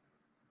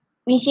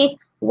 which is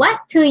what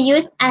to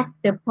use as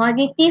the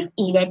positive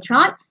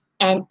electrode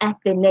and as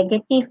the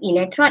negative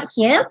electrode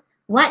here,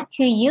 what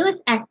to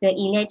use as the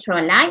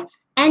electrolyte,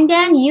 and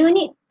then you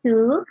need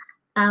to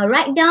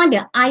write down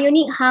the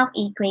ionic half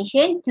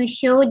equation to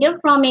show the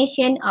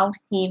formation of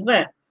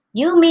silver.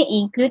 You may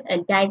include a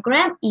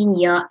diagram in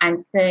your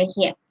answer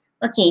here.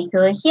 Okay,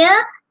 so here,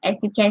 as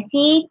you can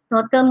see,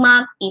 total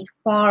marks is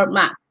 4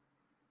 marks.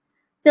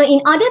 So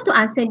in order to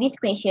answer this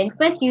question,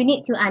 first you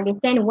need to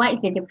understand what is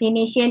the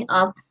definition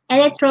of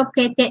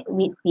electroplated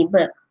with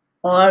silver.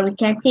 Or we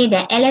can say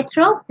that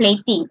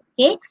electroplating.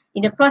 Okay,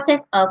 in the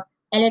process of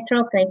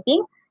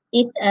electroplating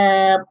is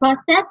a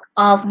process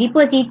of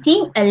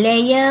depositing a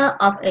layer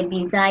of a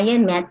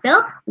desired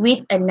metal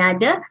with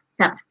another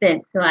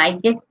substance. So I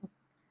just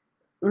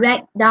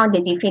write down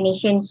the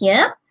definition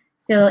here.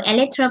 So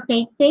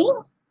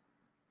electroplating,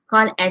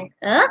 called as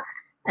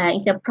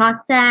is a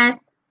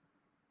process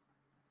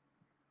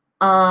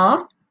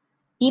of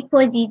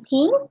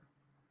depositing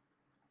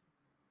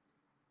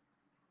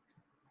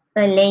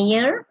a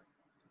layer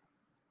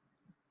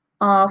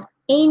of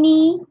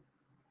any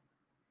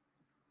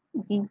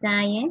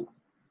desired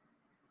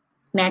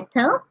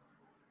metal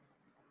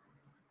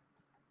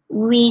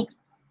with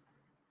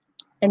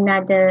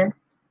another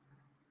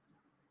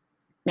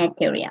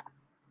material.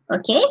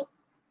 Okay,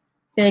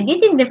 so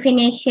this is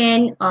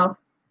definition of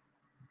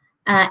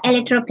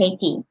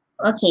electroplating.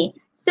 Okay,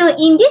 so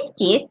in this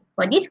case,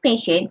 for this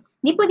question,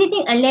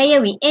 depositing a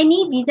layer with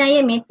any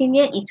desired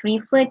material is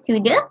referred to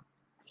the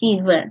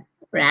silver,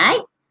 right?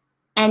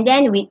 And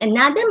then with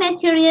another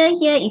material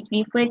here is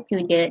referred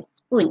to the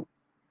spoon.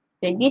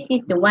 So this is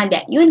the one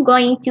that you're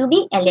going to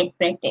be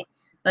electroplated.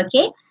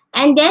 Okay,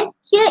 and then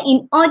here,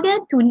 in order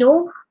to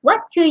know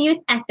what to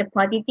use as the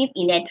positive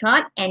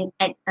electrode and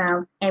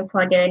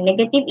for the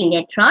negative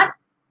electrode,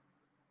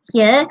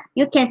 here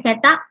you can set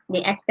up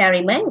the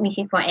experiment, which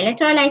is for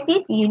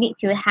electrolysis. You need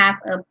to have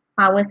a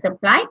power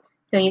supply.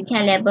 So you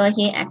can label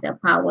here as a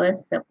power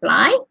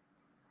supply.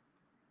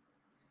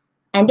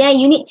 And then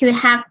you need to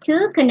have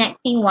 2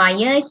 connecting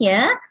wire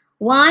here.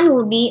 One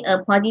will be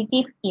a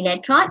positive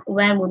electrode,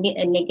 one will be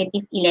a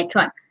negative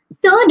electrode.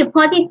 So the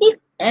positive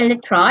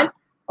electrode,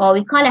 or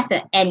we call it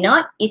an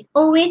anode, is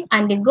always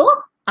undergo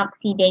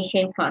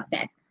oxidation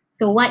process.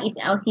 So what is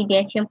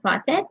oxidation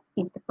process?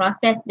 It's the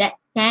process that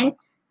can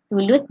to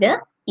lose the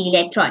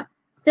electron.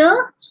 So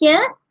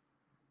here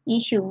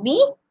it should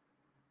be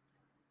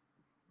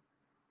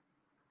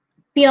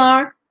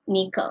pure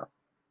nickel.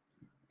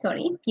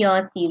 Sorry,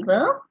 pure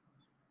silver.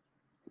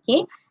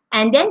 Okay,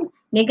 and then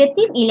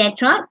negative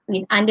electron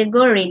will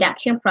undergo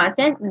reduction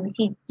process, which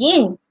is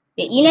gain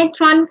the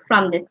electron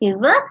from the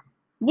silver.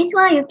 This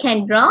one you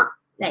can draw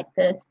like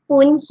a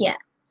spoon here.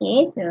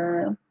 Okay,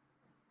 so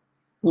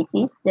this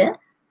is the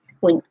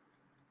spoon.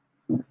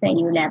 So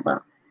you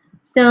label.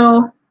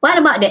 So what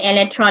about the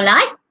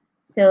electrolyte?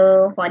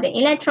 So for the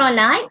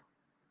electrolyte,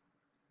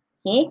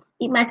 okay,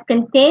 it must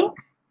contain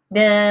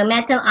the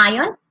metal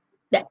ion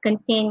that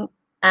contain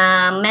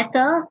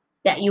metal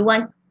that you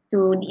want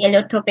to be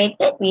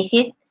electroplated, which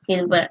is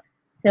silver.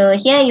 So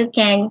here you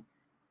can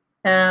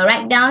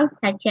write down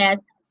such as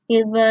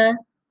silver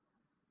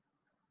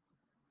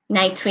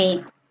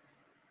nitrate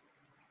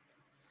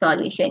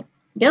solution.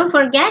 Don't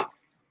forget,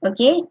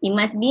 okay, it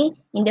must be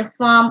in the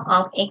form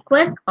of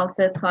aqueous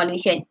oxide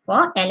solution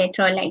for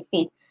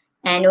electrolysis.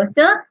 And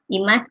also,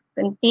 it must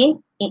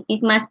contain,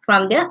 it must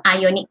from the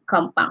ionic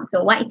compound.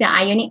 So what is an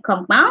ionic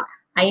compound?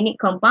 Ionic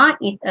compound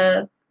is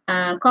a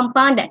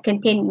compound that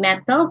contain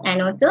metal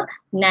and also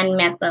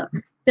non-metal.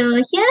 So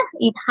here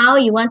is how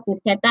you want to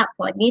set up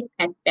for this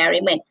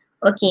experiment.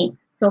 Okay,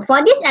 so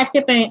for this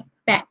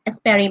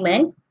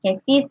experiment, you can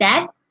see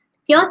that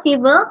pure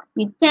silver,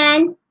 we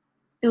tend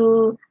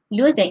to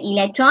lose an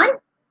electron,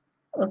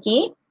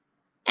 okay,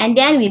 and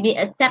then will be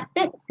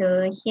accepted.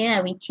 So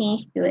here we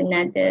change to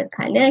another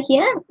color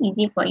here,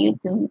 easy for you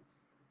to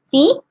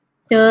see.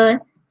 So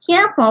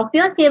here for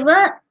pure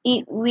silver,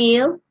 it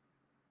will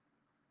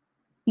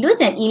lose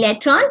an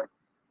electron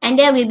and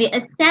then will be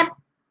accepted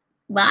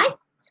by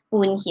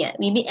spoon here,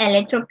 will be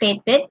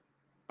electroplated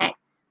at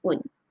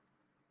spoon.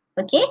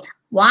 Okay,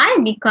 why?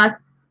 Because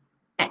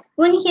at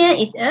spoon here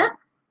is a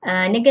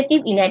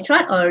negative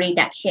electron or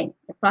reduction,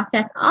 the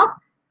process of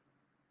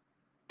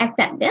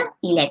accept the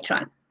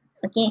electron.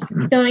 Okay,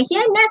 so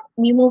here next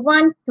we move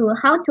on to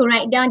how to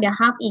write down the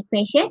half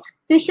equation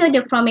to show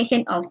the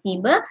formation of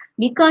silver.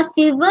 Because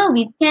silver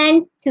we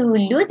tend to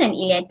lose an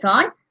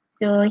electron,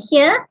 so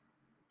here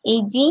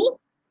Ag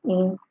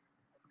is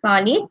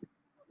solid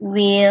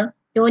will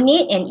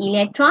donate an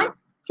electron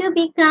to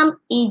become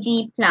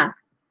Ag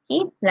plus,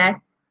 okay, plus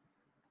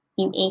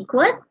in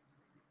aqueous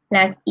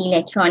plus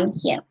electron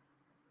here.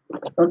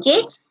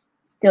 Okay,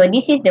 so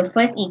this is the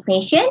first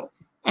equation,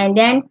 and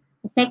then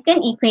the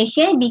second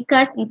equation,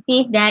 because it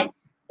says that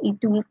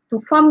to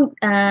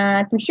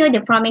show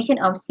the formation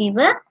of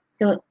silver,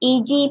 so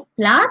Ag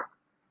plus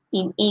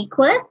in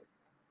aqueous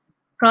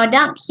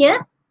product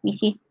here,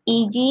 which is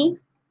Ag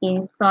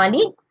in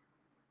solid,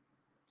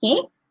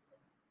 okay,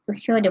 to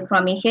show the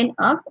formation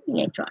of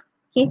electron.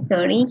 Okay,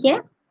 sorry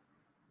here.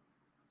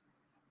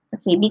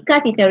 Okay,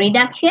 because it's a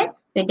reduction,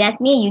 so that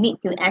means you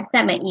need to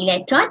accept an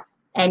electron,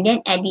 and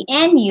then at the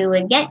end you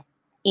will get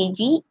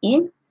Ag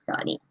in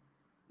solid.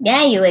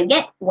 Then you will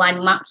get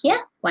 1 mark here,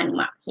 1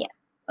 mark here.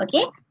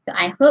 Okay, so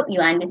I hope you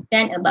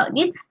understand about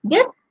this.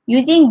 Just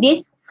using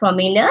this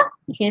formula,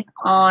 which is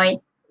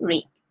oil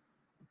rig.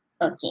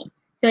 Okay,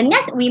 so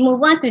next we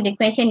move on to the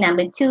question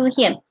number 2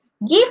 here.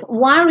 Give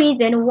one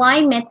reason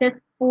why metal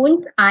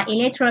spoons are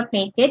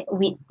electroplated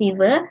with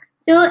silver.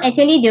 So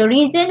actually the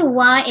reason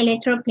why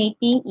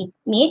electroplating is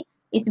made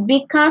is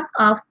because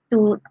of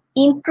to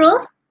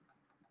improve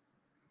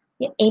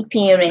the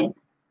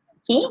appearance.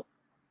 Okay,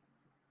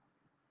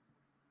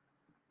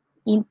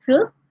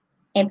 improve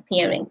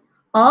appearance.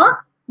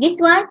 Or this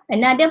one,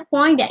 another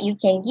point that you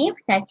can give,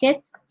 such as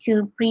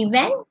to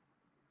prevent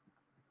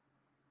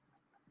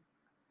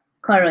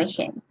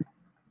corrosion.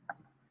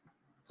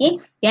 Okay,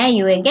 then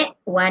you will get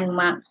 1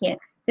 mark here.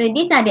 So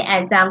these are the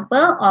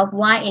example of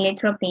why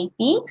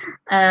electroplating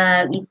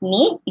is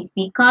made. Is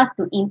because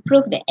to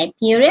improve the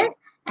appearance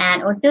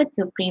and also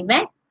to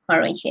prevent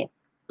corrosion.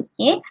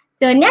 Okay,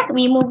 so next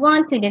we move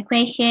on to the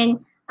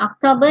question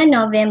October,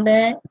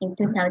 November in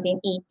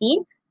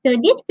 2018. So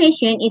this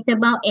question is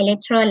about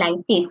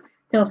electrolysis.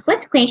 So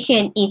first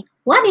question is,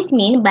 what is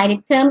meant by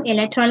the term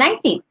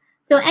electrolysis?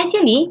 So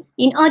actually,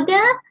 in order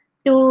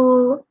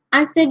to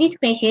answer this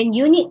question,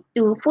 you need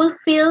to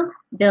fulfill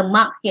the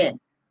marks here.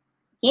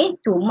 Okay,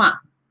 to mark.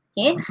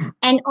 Okay,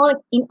 and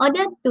in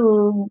order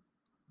to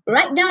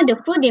write down the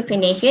full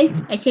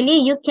definition, actually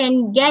you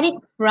can get it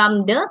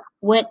from the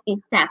word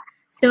itself.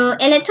 So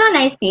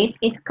electrolysis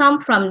is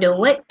come from the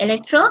word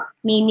electro,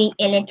 meaning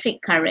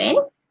electric current.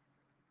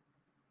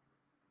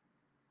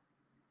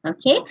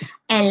 Okay,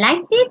 and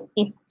lysis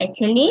is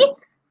actually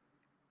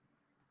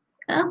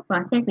a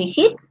process which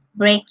is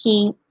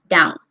breaking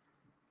down.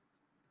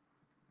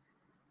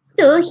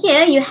 So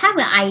here you have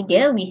an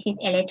idea which is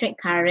electric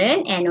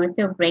current and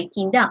also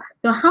breaking down.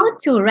 So how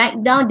to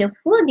write down the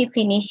full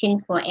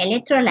definition for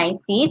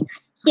electrolysis?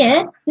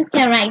 Here you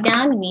can write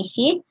down which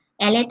is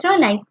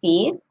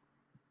electrolysis.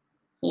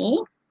 Okay,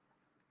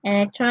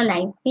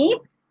 electrolysis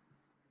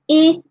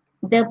is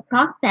the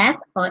process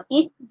or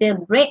is the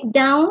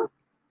breakdown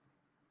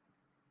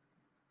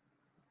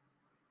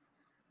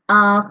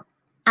of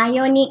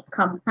ionic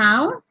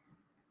compound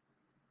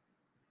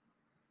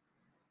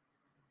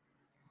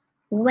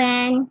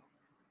when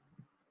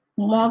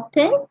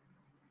molten,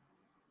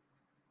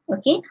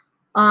 okay,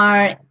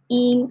 or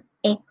in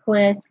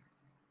aqueous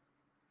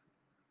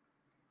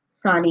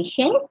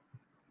solution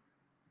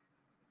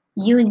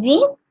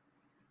using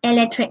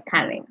electric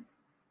current.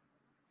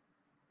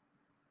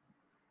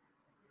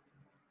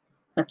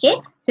 Okay,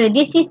 so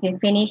this is the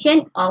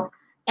definition of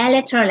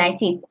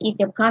electrolysis. Is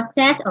the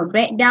process or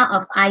breakdown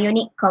of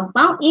ionic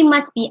compound. It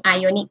must be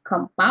ionic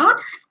compound.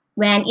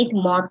 When it's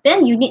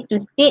molten, you need to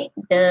state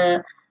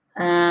the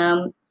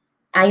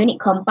ionic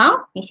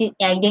compound. This is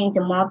either in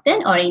a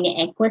molten or in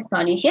an aqueous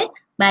solution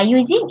by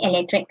using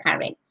electric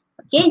current.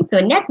 Okay, so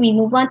next we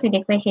move on to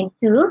the question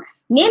 2.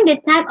 Name the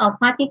type of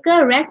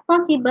particle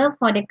responsible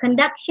for the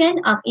conduction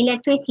of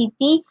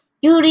electricity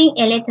during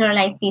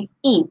electrolysis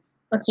in.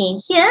 Okay,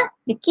 here,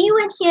 the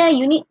keyword here,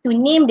 you need to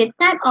name the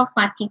type of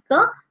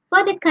particle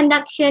for the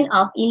conduction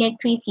of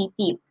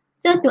electricity.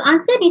 So to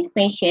answer this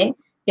question,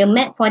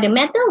 for the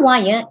metal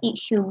wire, it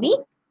should be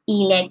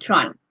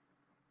electron,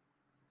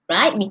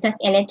 right? Because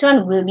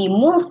electron will be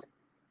moved,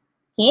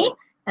 okay,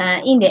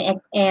 in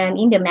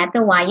the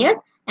metal wires,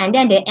 and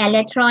then the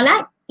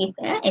electrolyte is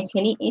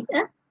actually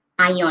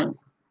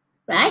ions,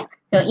 right?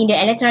 So in the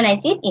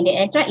electrolysis, in the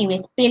electron, it will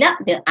split up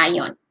the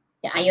ion.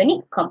 the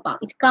ionic compound.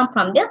 It's come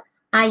from the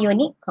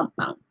ionic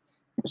compound.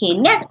 Okay,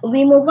 next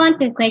we move on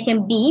to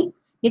question B.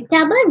 The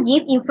table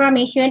gives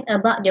information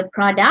about the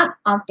product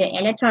of the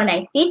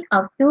electrolysis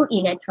of two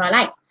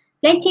electrolytes.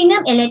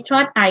 Platinum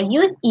electrodes are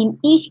used in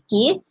each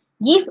case.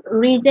 Give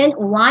reason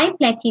why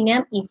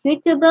platinum is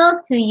suitable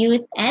to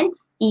use an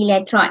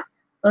electrode.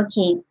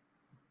 Okay,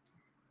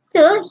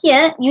 so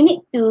here you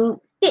need to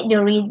state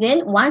the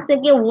reason once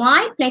again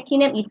why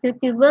platinum is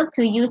suitable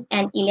to use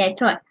an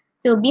electrode.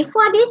 So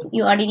before this,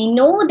 you already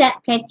know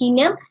that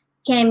platinum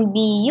can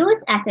be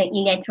used as an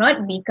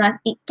electrode because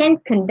it can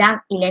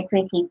conduct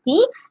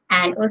electricity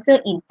and also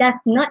it does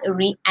not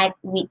react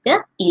with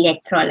the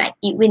electrolyte.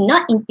 It will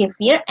not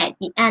interfere at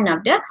the end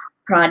of the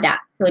product.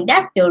 So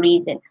that's the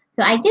reason.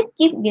 So I just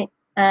give the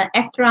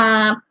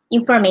extra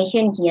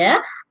information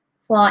here.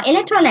 For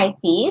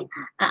electrolysis,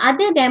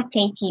 other than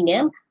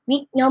platinum,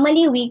 we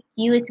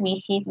use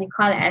which is we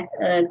call as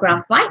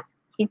graphite,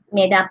 which is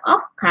made up of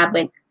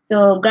carbon.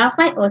 So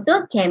graphite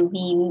also can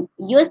be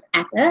used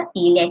as a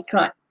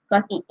electrode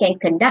because it can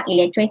conduct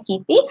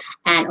electricity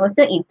and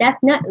also it does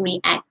not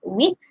react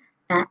with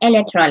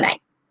electrolyte.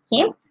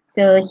 Okay,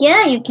 so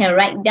here you can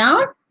write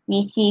down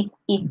which is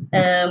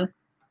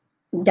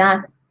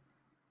does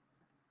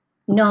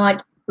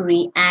not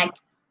react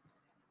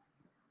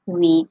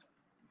with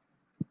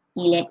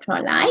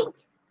electrolyte,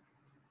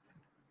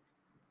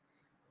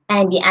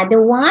 and the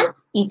other one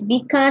is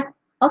because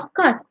of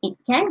course it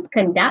can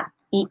conduct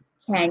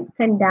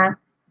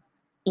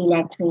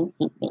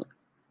electricity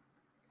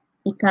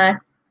because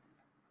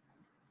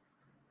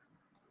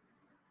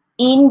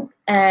in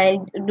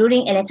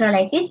during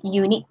electrolysis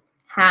you need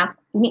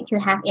to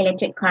have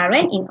electric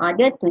current in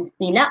order to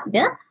split up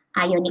the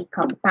ionic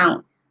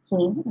compound.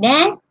 Okay,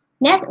 then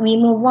next we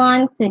move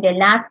on to the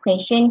last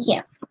question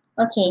here.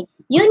 Okay,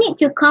 you need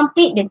to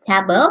complete the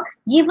table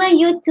given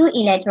you two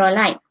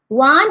electrolytes.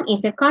 One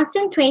is a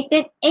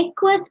concentrated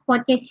aqueous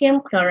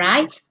potassium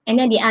chloride and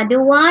then the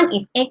other one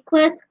is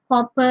aqueous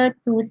copper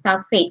 2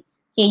 sulfate.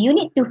 Okay, you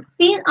need to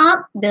fill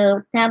up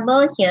the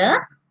table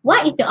here.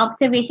 What is the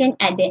observation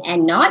at the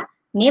anode?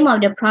 Name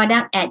of the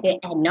product at the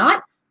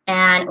anode.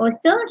 And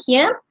also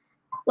here,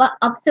 what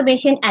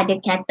observation at the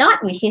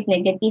cathode, which is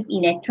negative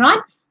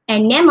electron.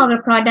 And name of the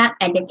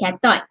product at the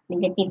cathode,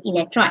 negative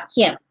electron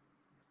here.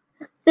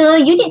 So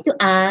you need to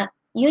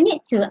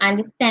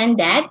understand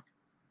that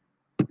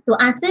to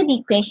answer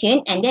the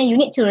question, and then you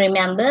need to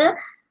remember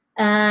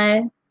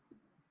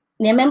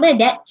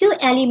that two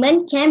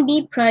elements can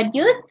be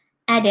produced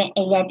at an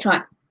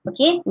electrode.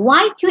 Okay,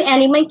 why two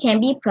elements can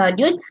be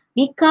produced?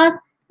 Because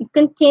it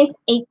contains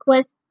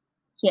aqueous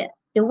here,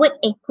 the word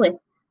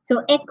aqueous.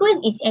 So aqueous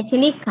is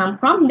actually come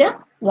from the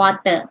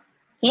water,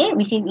 okay,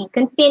 which is it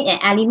contain an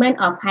element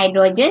of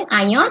hydrogen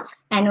ion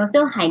and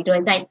also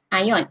hydroxide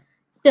ion.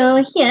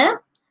 So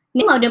here,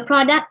 name of the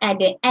product at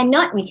the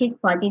anode, which is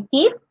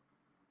positive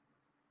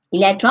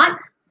electron.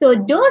 So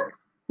those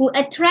who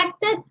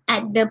attracted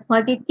at the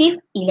positive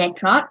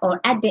electrode or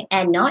at the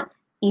anode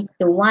is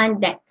the one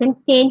that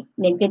contain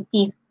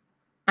negative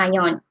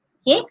ion.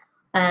 Okay,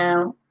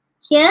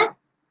 here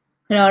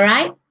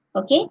chloride,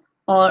 okay,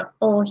 or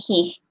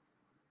OH,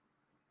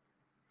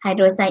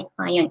 hydroxide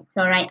ion,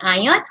 chloride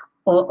ion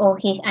or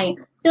OH ion.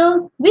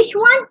 So which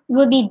one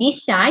will be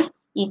discharged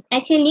is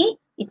actually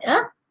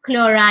a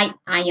chloride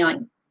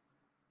ion.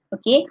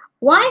 Okay,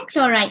 why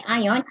chloride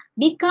ion?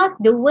 Because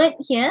the word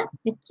here,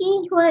 the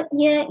key word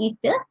here is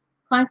the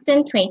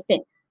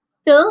concentrated.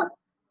 So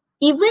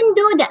even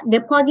though that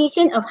the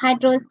position of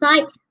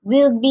hydroxide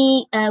will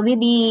be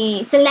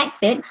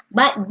selected,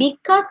 but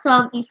because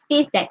of it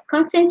says that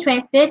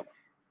concentrated,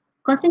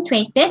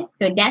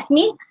 so that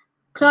means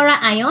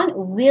chloride ion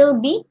will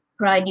be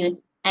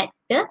produced at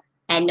the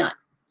anode.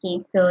 Okay,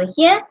 so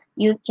here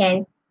you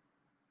can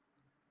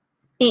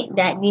state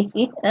that this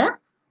is a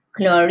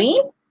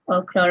chlorine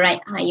or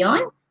chloride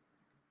ion.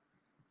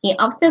 Okay,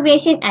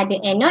 observation at the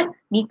anode,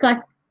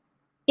 because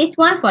this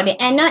one for the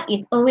anode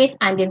is always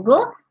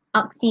undergo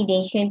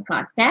oxidation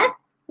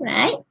process,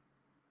 right?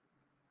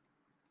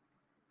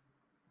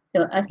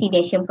 So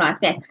oxidation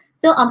process.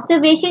 So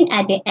observation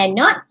at the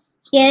anode,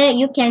 here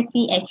you can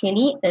see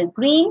actually a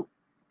green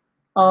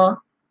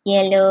or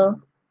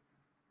yellow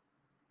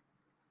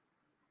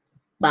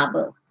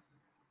bubbles.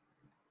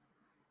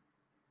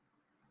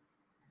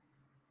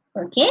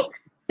 Okay,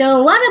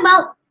 so what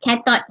about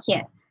cathode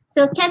here?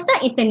 So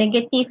cathode is a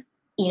negative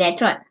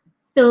electrode.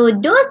 So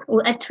those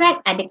who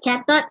attract at the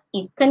cathode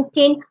is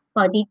contain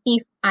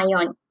positive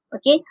ion.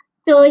 Okay,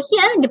 so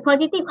here the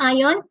positive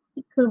ion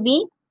it could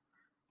be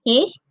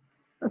H,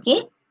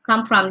 okay,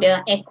 come from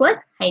the aqueous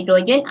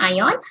hydrogen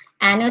ion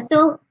and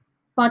also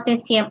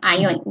potassium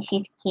ion, which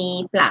is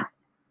K plus.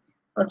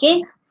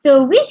 Okay,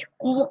 so which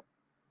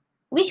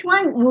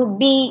one would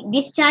be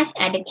discharged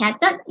at the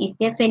cathode is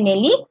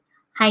definitely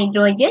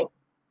hydrogen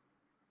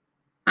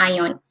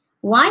ion.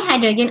 Why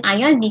hydrogen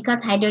ion?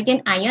 Because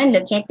hydrogen ion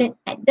located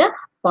at the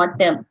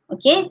bottom.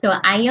 Okay, so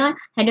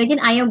hydrogen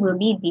ion will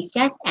be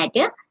discharged at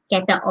the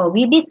cathode or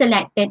will be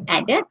selected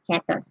at the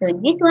cathode. So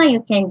this one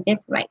you can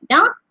just write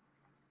down.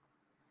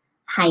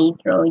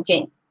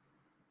 hydrogen.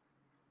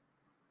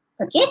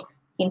 Okay,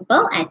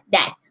 simple as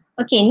that.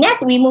 Okay,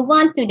 next we move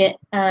on to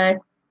the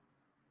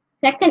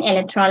second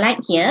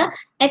electrolyte here,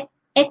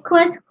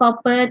 aqueous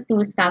copper to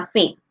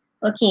sulfate.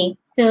 Okay,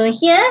 so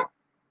here,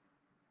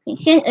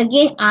 question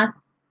again are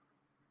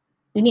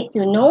you need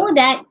to know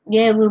that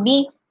there will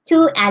be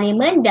two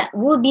elements that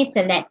will be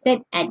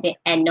selected at the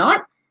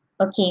anode.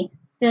 Okay,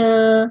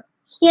 so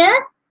here,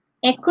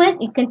 aqueous,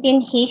 it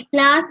contains H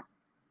plus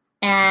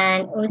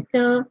and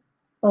also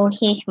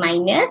OH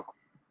minus.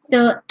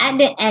 So at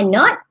the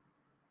anode,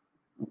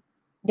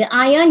 the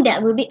ion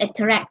that will be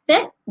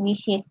attracted,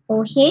 which is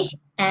OH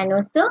and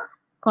also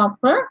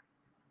copper,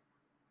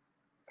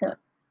 so,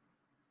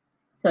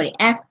 sorry,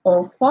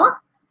 SO4,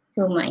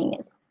 2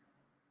 minus.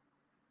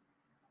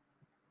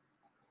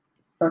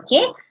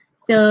 Okay,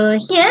 so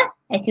here,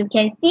 as you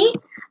can see,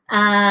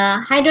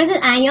 hydrogen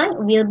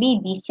ion will be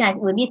discharged,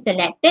 will be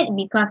selected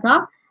because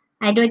of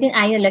hydrogen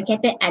ion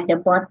located at the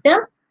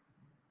bottom.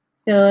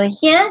 So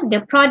here,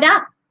 the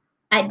product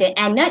at the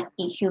anode,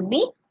 it should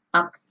be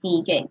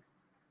oxygen.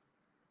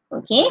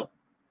 Okay,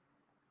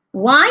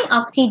 why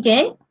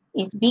oxygen?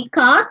 Is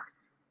because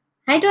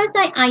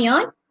hydroxide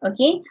ion,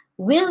 okay,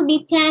 will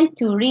be tend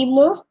to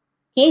remove,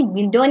 okay,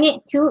 will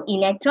donate 2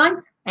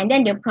 electron, and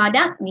then the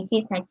product, which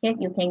is such as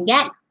you can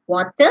get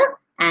water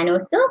and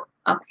also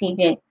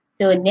oxygen.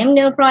 So then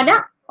the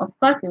product, of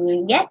course, you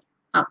will get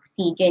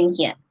oxygen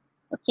here.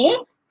 Okay,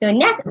 so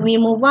next we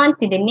move on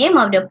to the name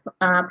of the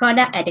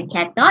product at the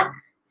cathode.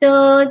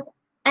 So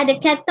at the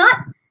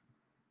cathode,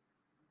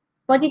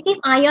 positive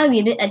ion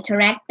will be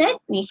attracted,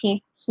 which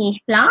is H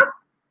plus,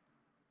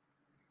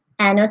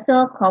 and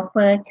also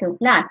copper 2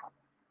 plus.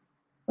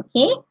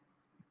 Okay,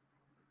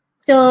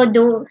 so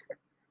those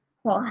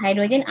for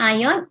hydrogen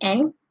ion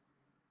and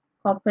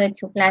copper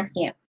 2 plus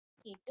here.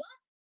 Okay,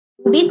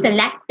 those to be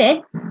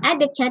selected at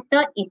the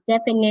cathode is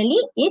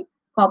definitely is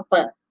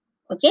copper.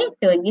 Okay,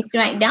 so just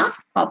write down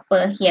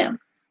copper here.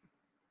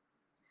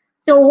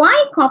 So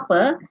why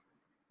copper?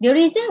 The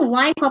reason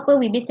why copper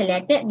will be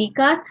selected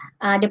because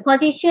the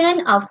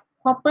position of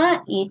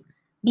copper is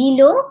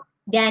below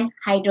than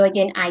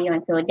hydrogen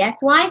ion. So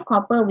that's why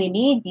copper will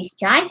be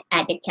discharged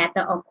at the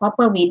cathode, or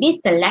copper will be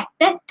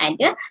selected at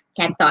the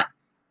cathode.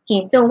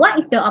 Okay, so what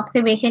is the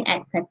observation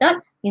at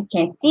cathode? You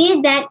can see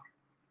that,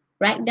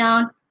 write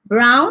down,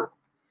 brown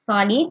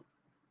solid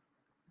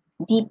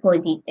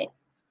deposited.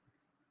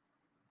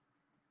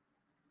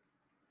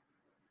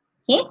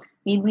 Okay,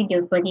 will be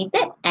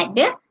deposited at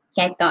the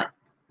cathode.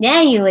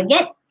 Then you will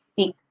get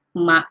 6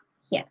 mark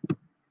here.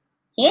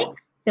 Okay,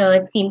 so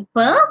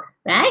simple,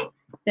 right?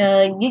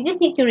 So you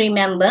just need to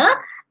remember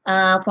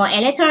for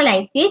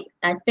electrolysis,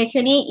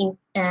 especially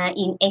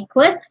in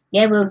aqueous,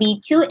 there will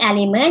be 2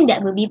 elements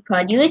that will be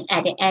produced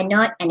at the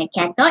anode and the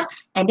cathode,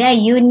 and then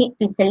you need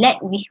to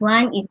select which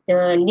one is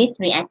the least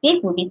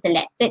reactive, will be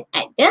selected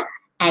at the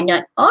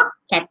anode or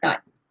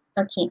cathode.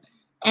 Okay,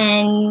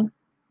 and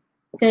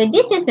so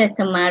this is the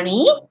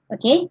summary.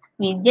 Okay,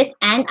 we just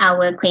end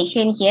our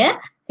question here.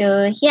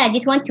 So here I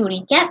just want to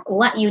recap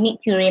what you need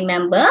to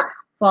remember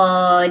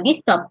for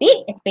this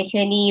topic,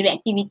 especially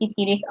reactivity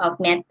series of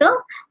metal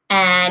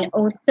and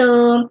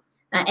also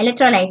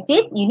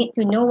electrolysis. You need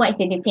to know what is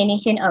the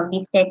definition of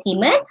this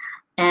specimen,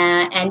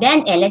 and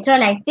then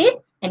electrolysis.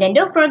 And then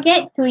don't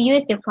forget to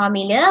use the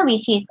formula,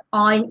 which is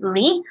oil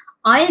rig.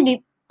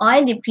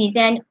 Oil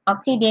represent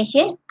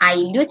oxidation, I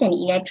lose an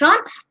electron,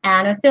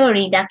 and also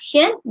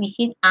reduction, which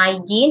is I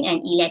gain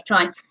an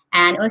electron.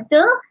 And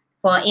also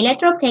for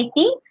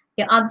electroplating,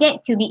 the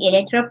object to be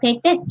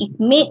electroplated is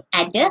made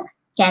at the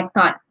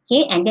cathode.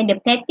 Okay, and then the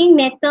plating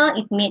metal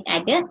is made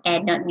at the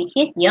anode, which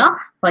is your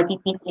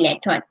positive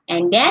electron.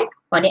 And then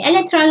for the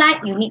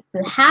electrolyte, you need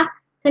to have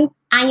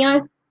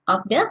ions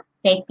of the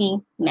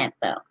plating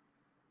metal.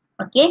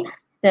 Okay,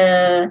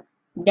 so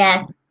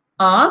that's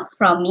all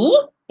from me.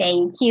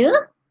 Thank you.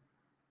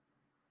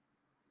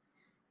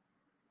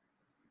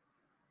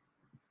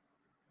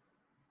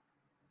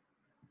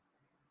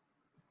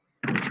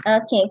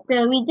 Okay,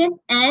 so we just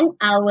end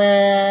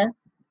our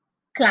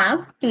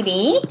class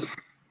today.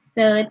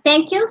 So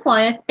thank you for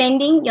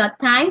spending your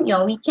time,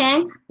 your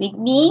weekend with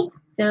me.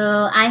 So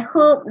I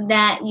hope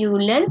that you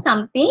learned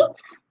something.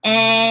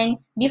 And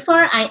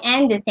before I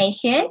end the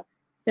session,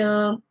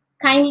 so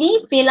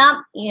kindly fill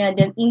up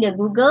in the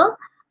Google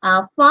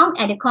form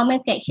at the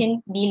comment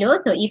section below.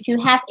 So if you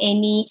have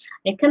any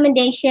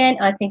recommendation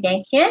or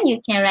suggestion,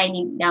 you can write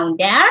it down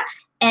there.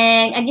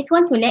 And I just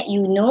want to let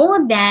you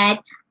know that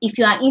if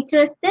you are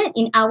interested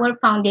in our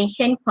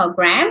foundation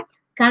program,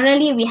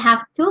 currently we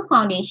have 2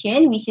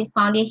 foundation, which is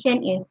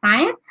foundation in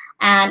science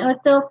and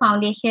also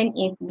foundation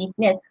in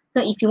business.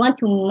 So if you want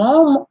to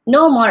know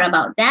more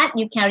about that,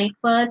 you can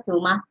refer to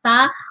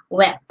MAHSA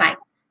website.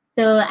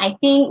 So I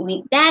think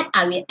with that,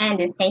 I will end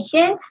the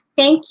session.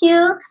 Thank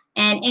you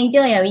and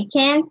enjoy your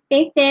weekend.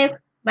 Stay safe.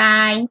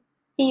 Bye.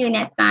 See you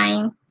next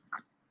time.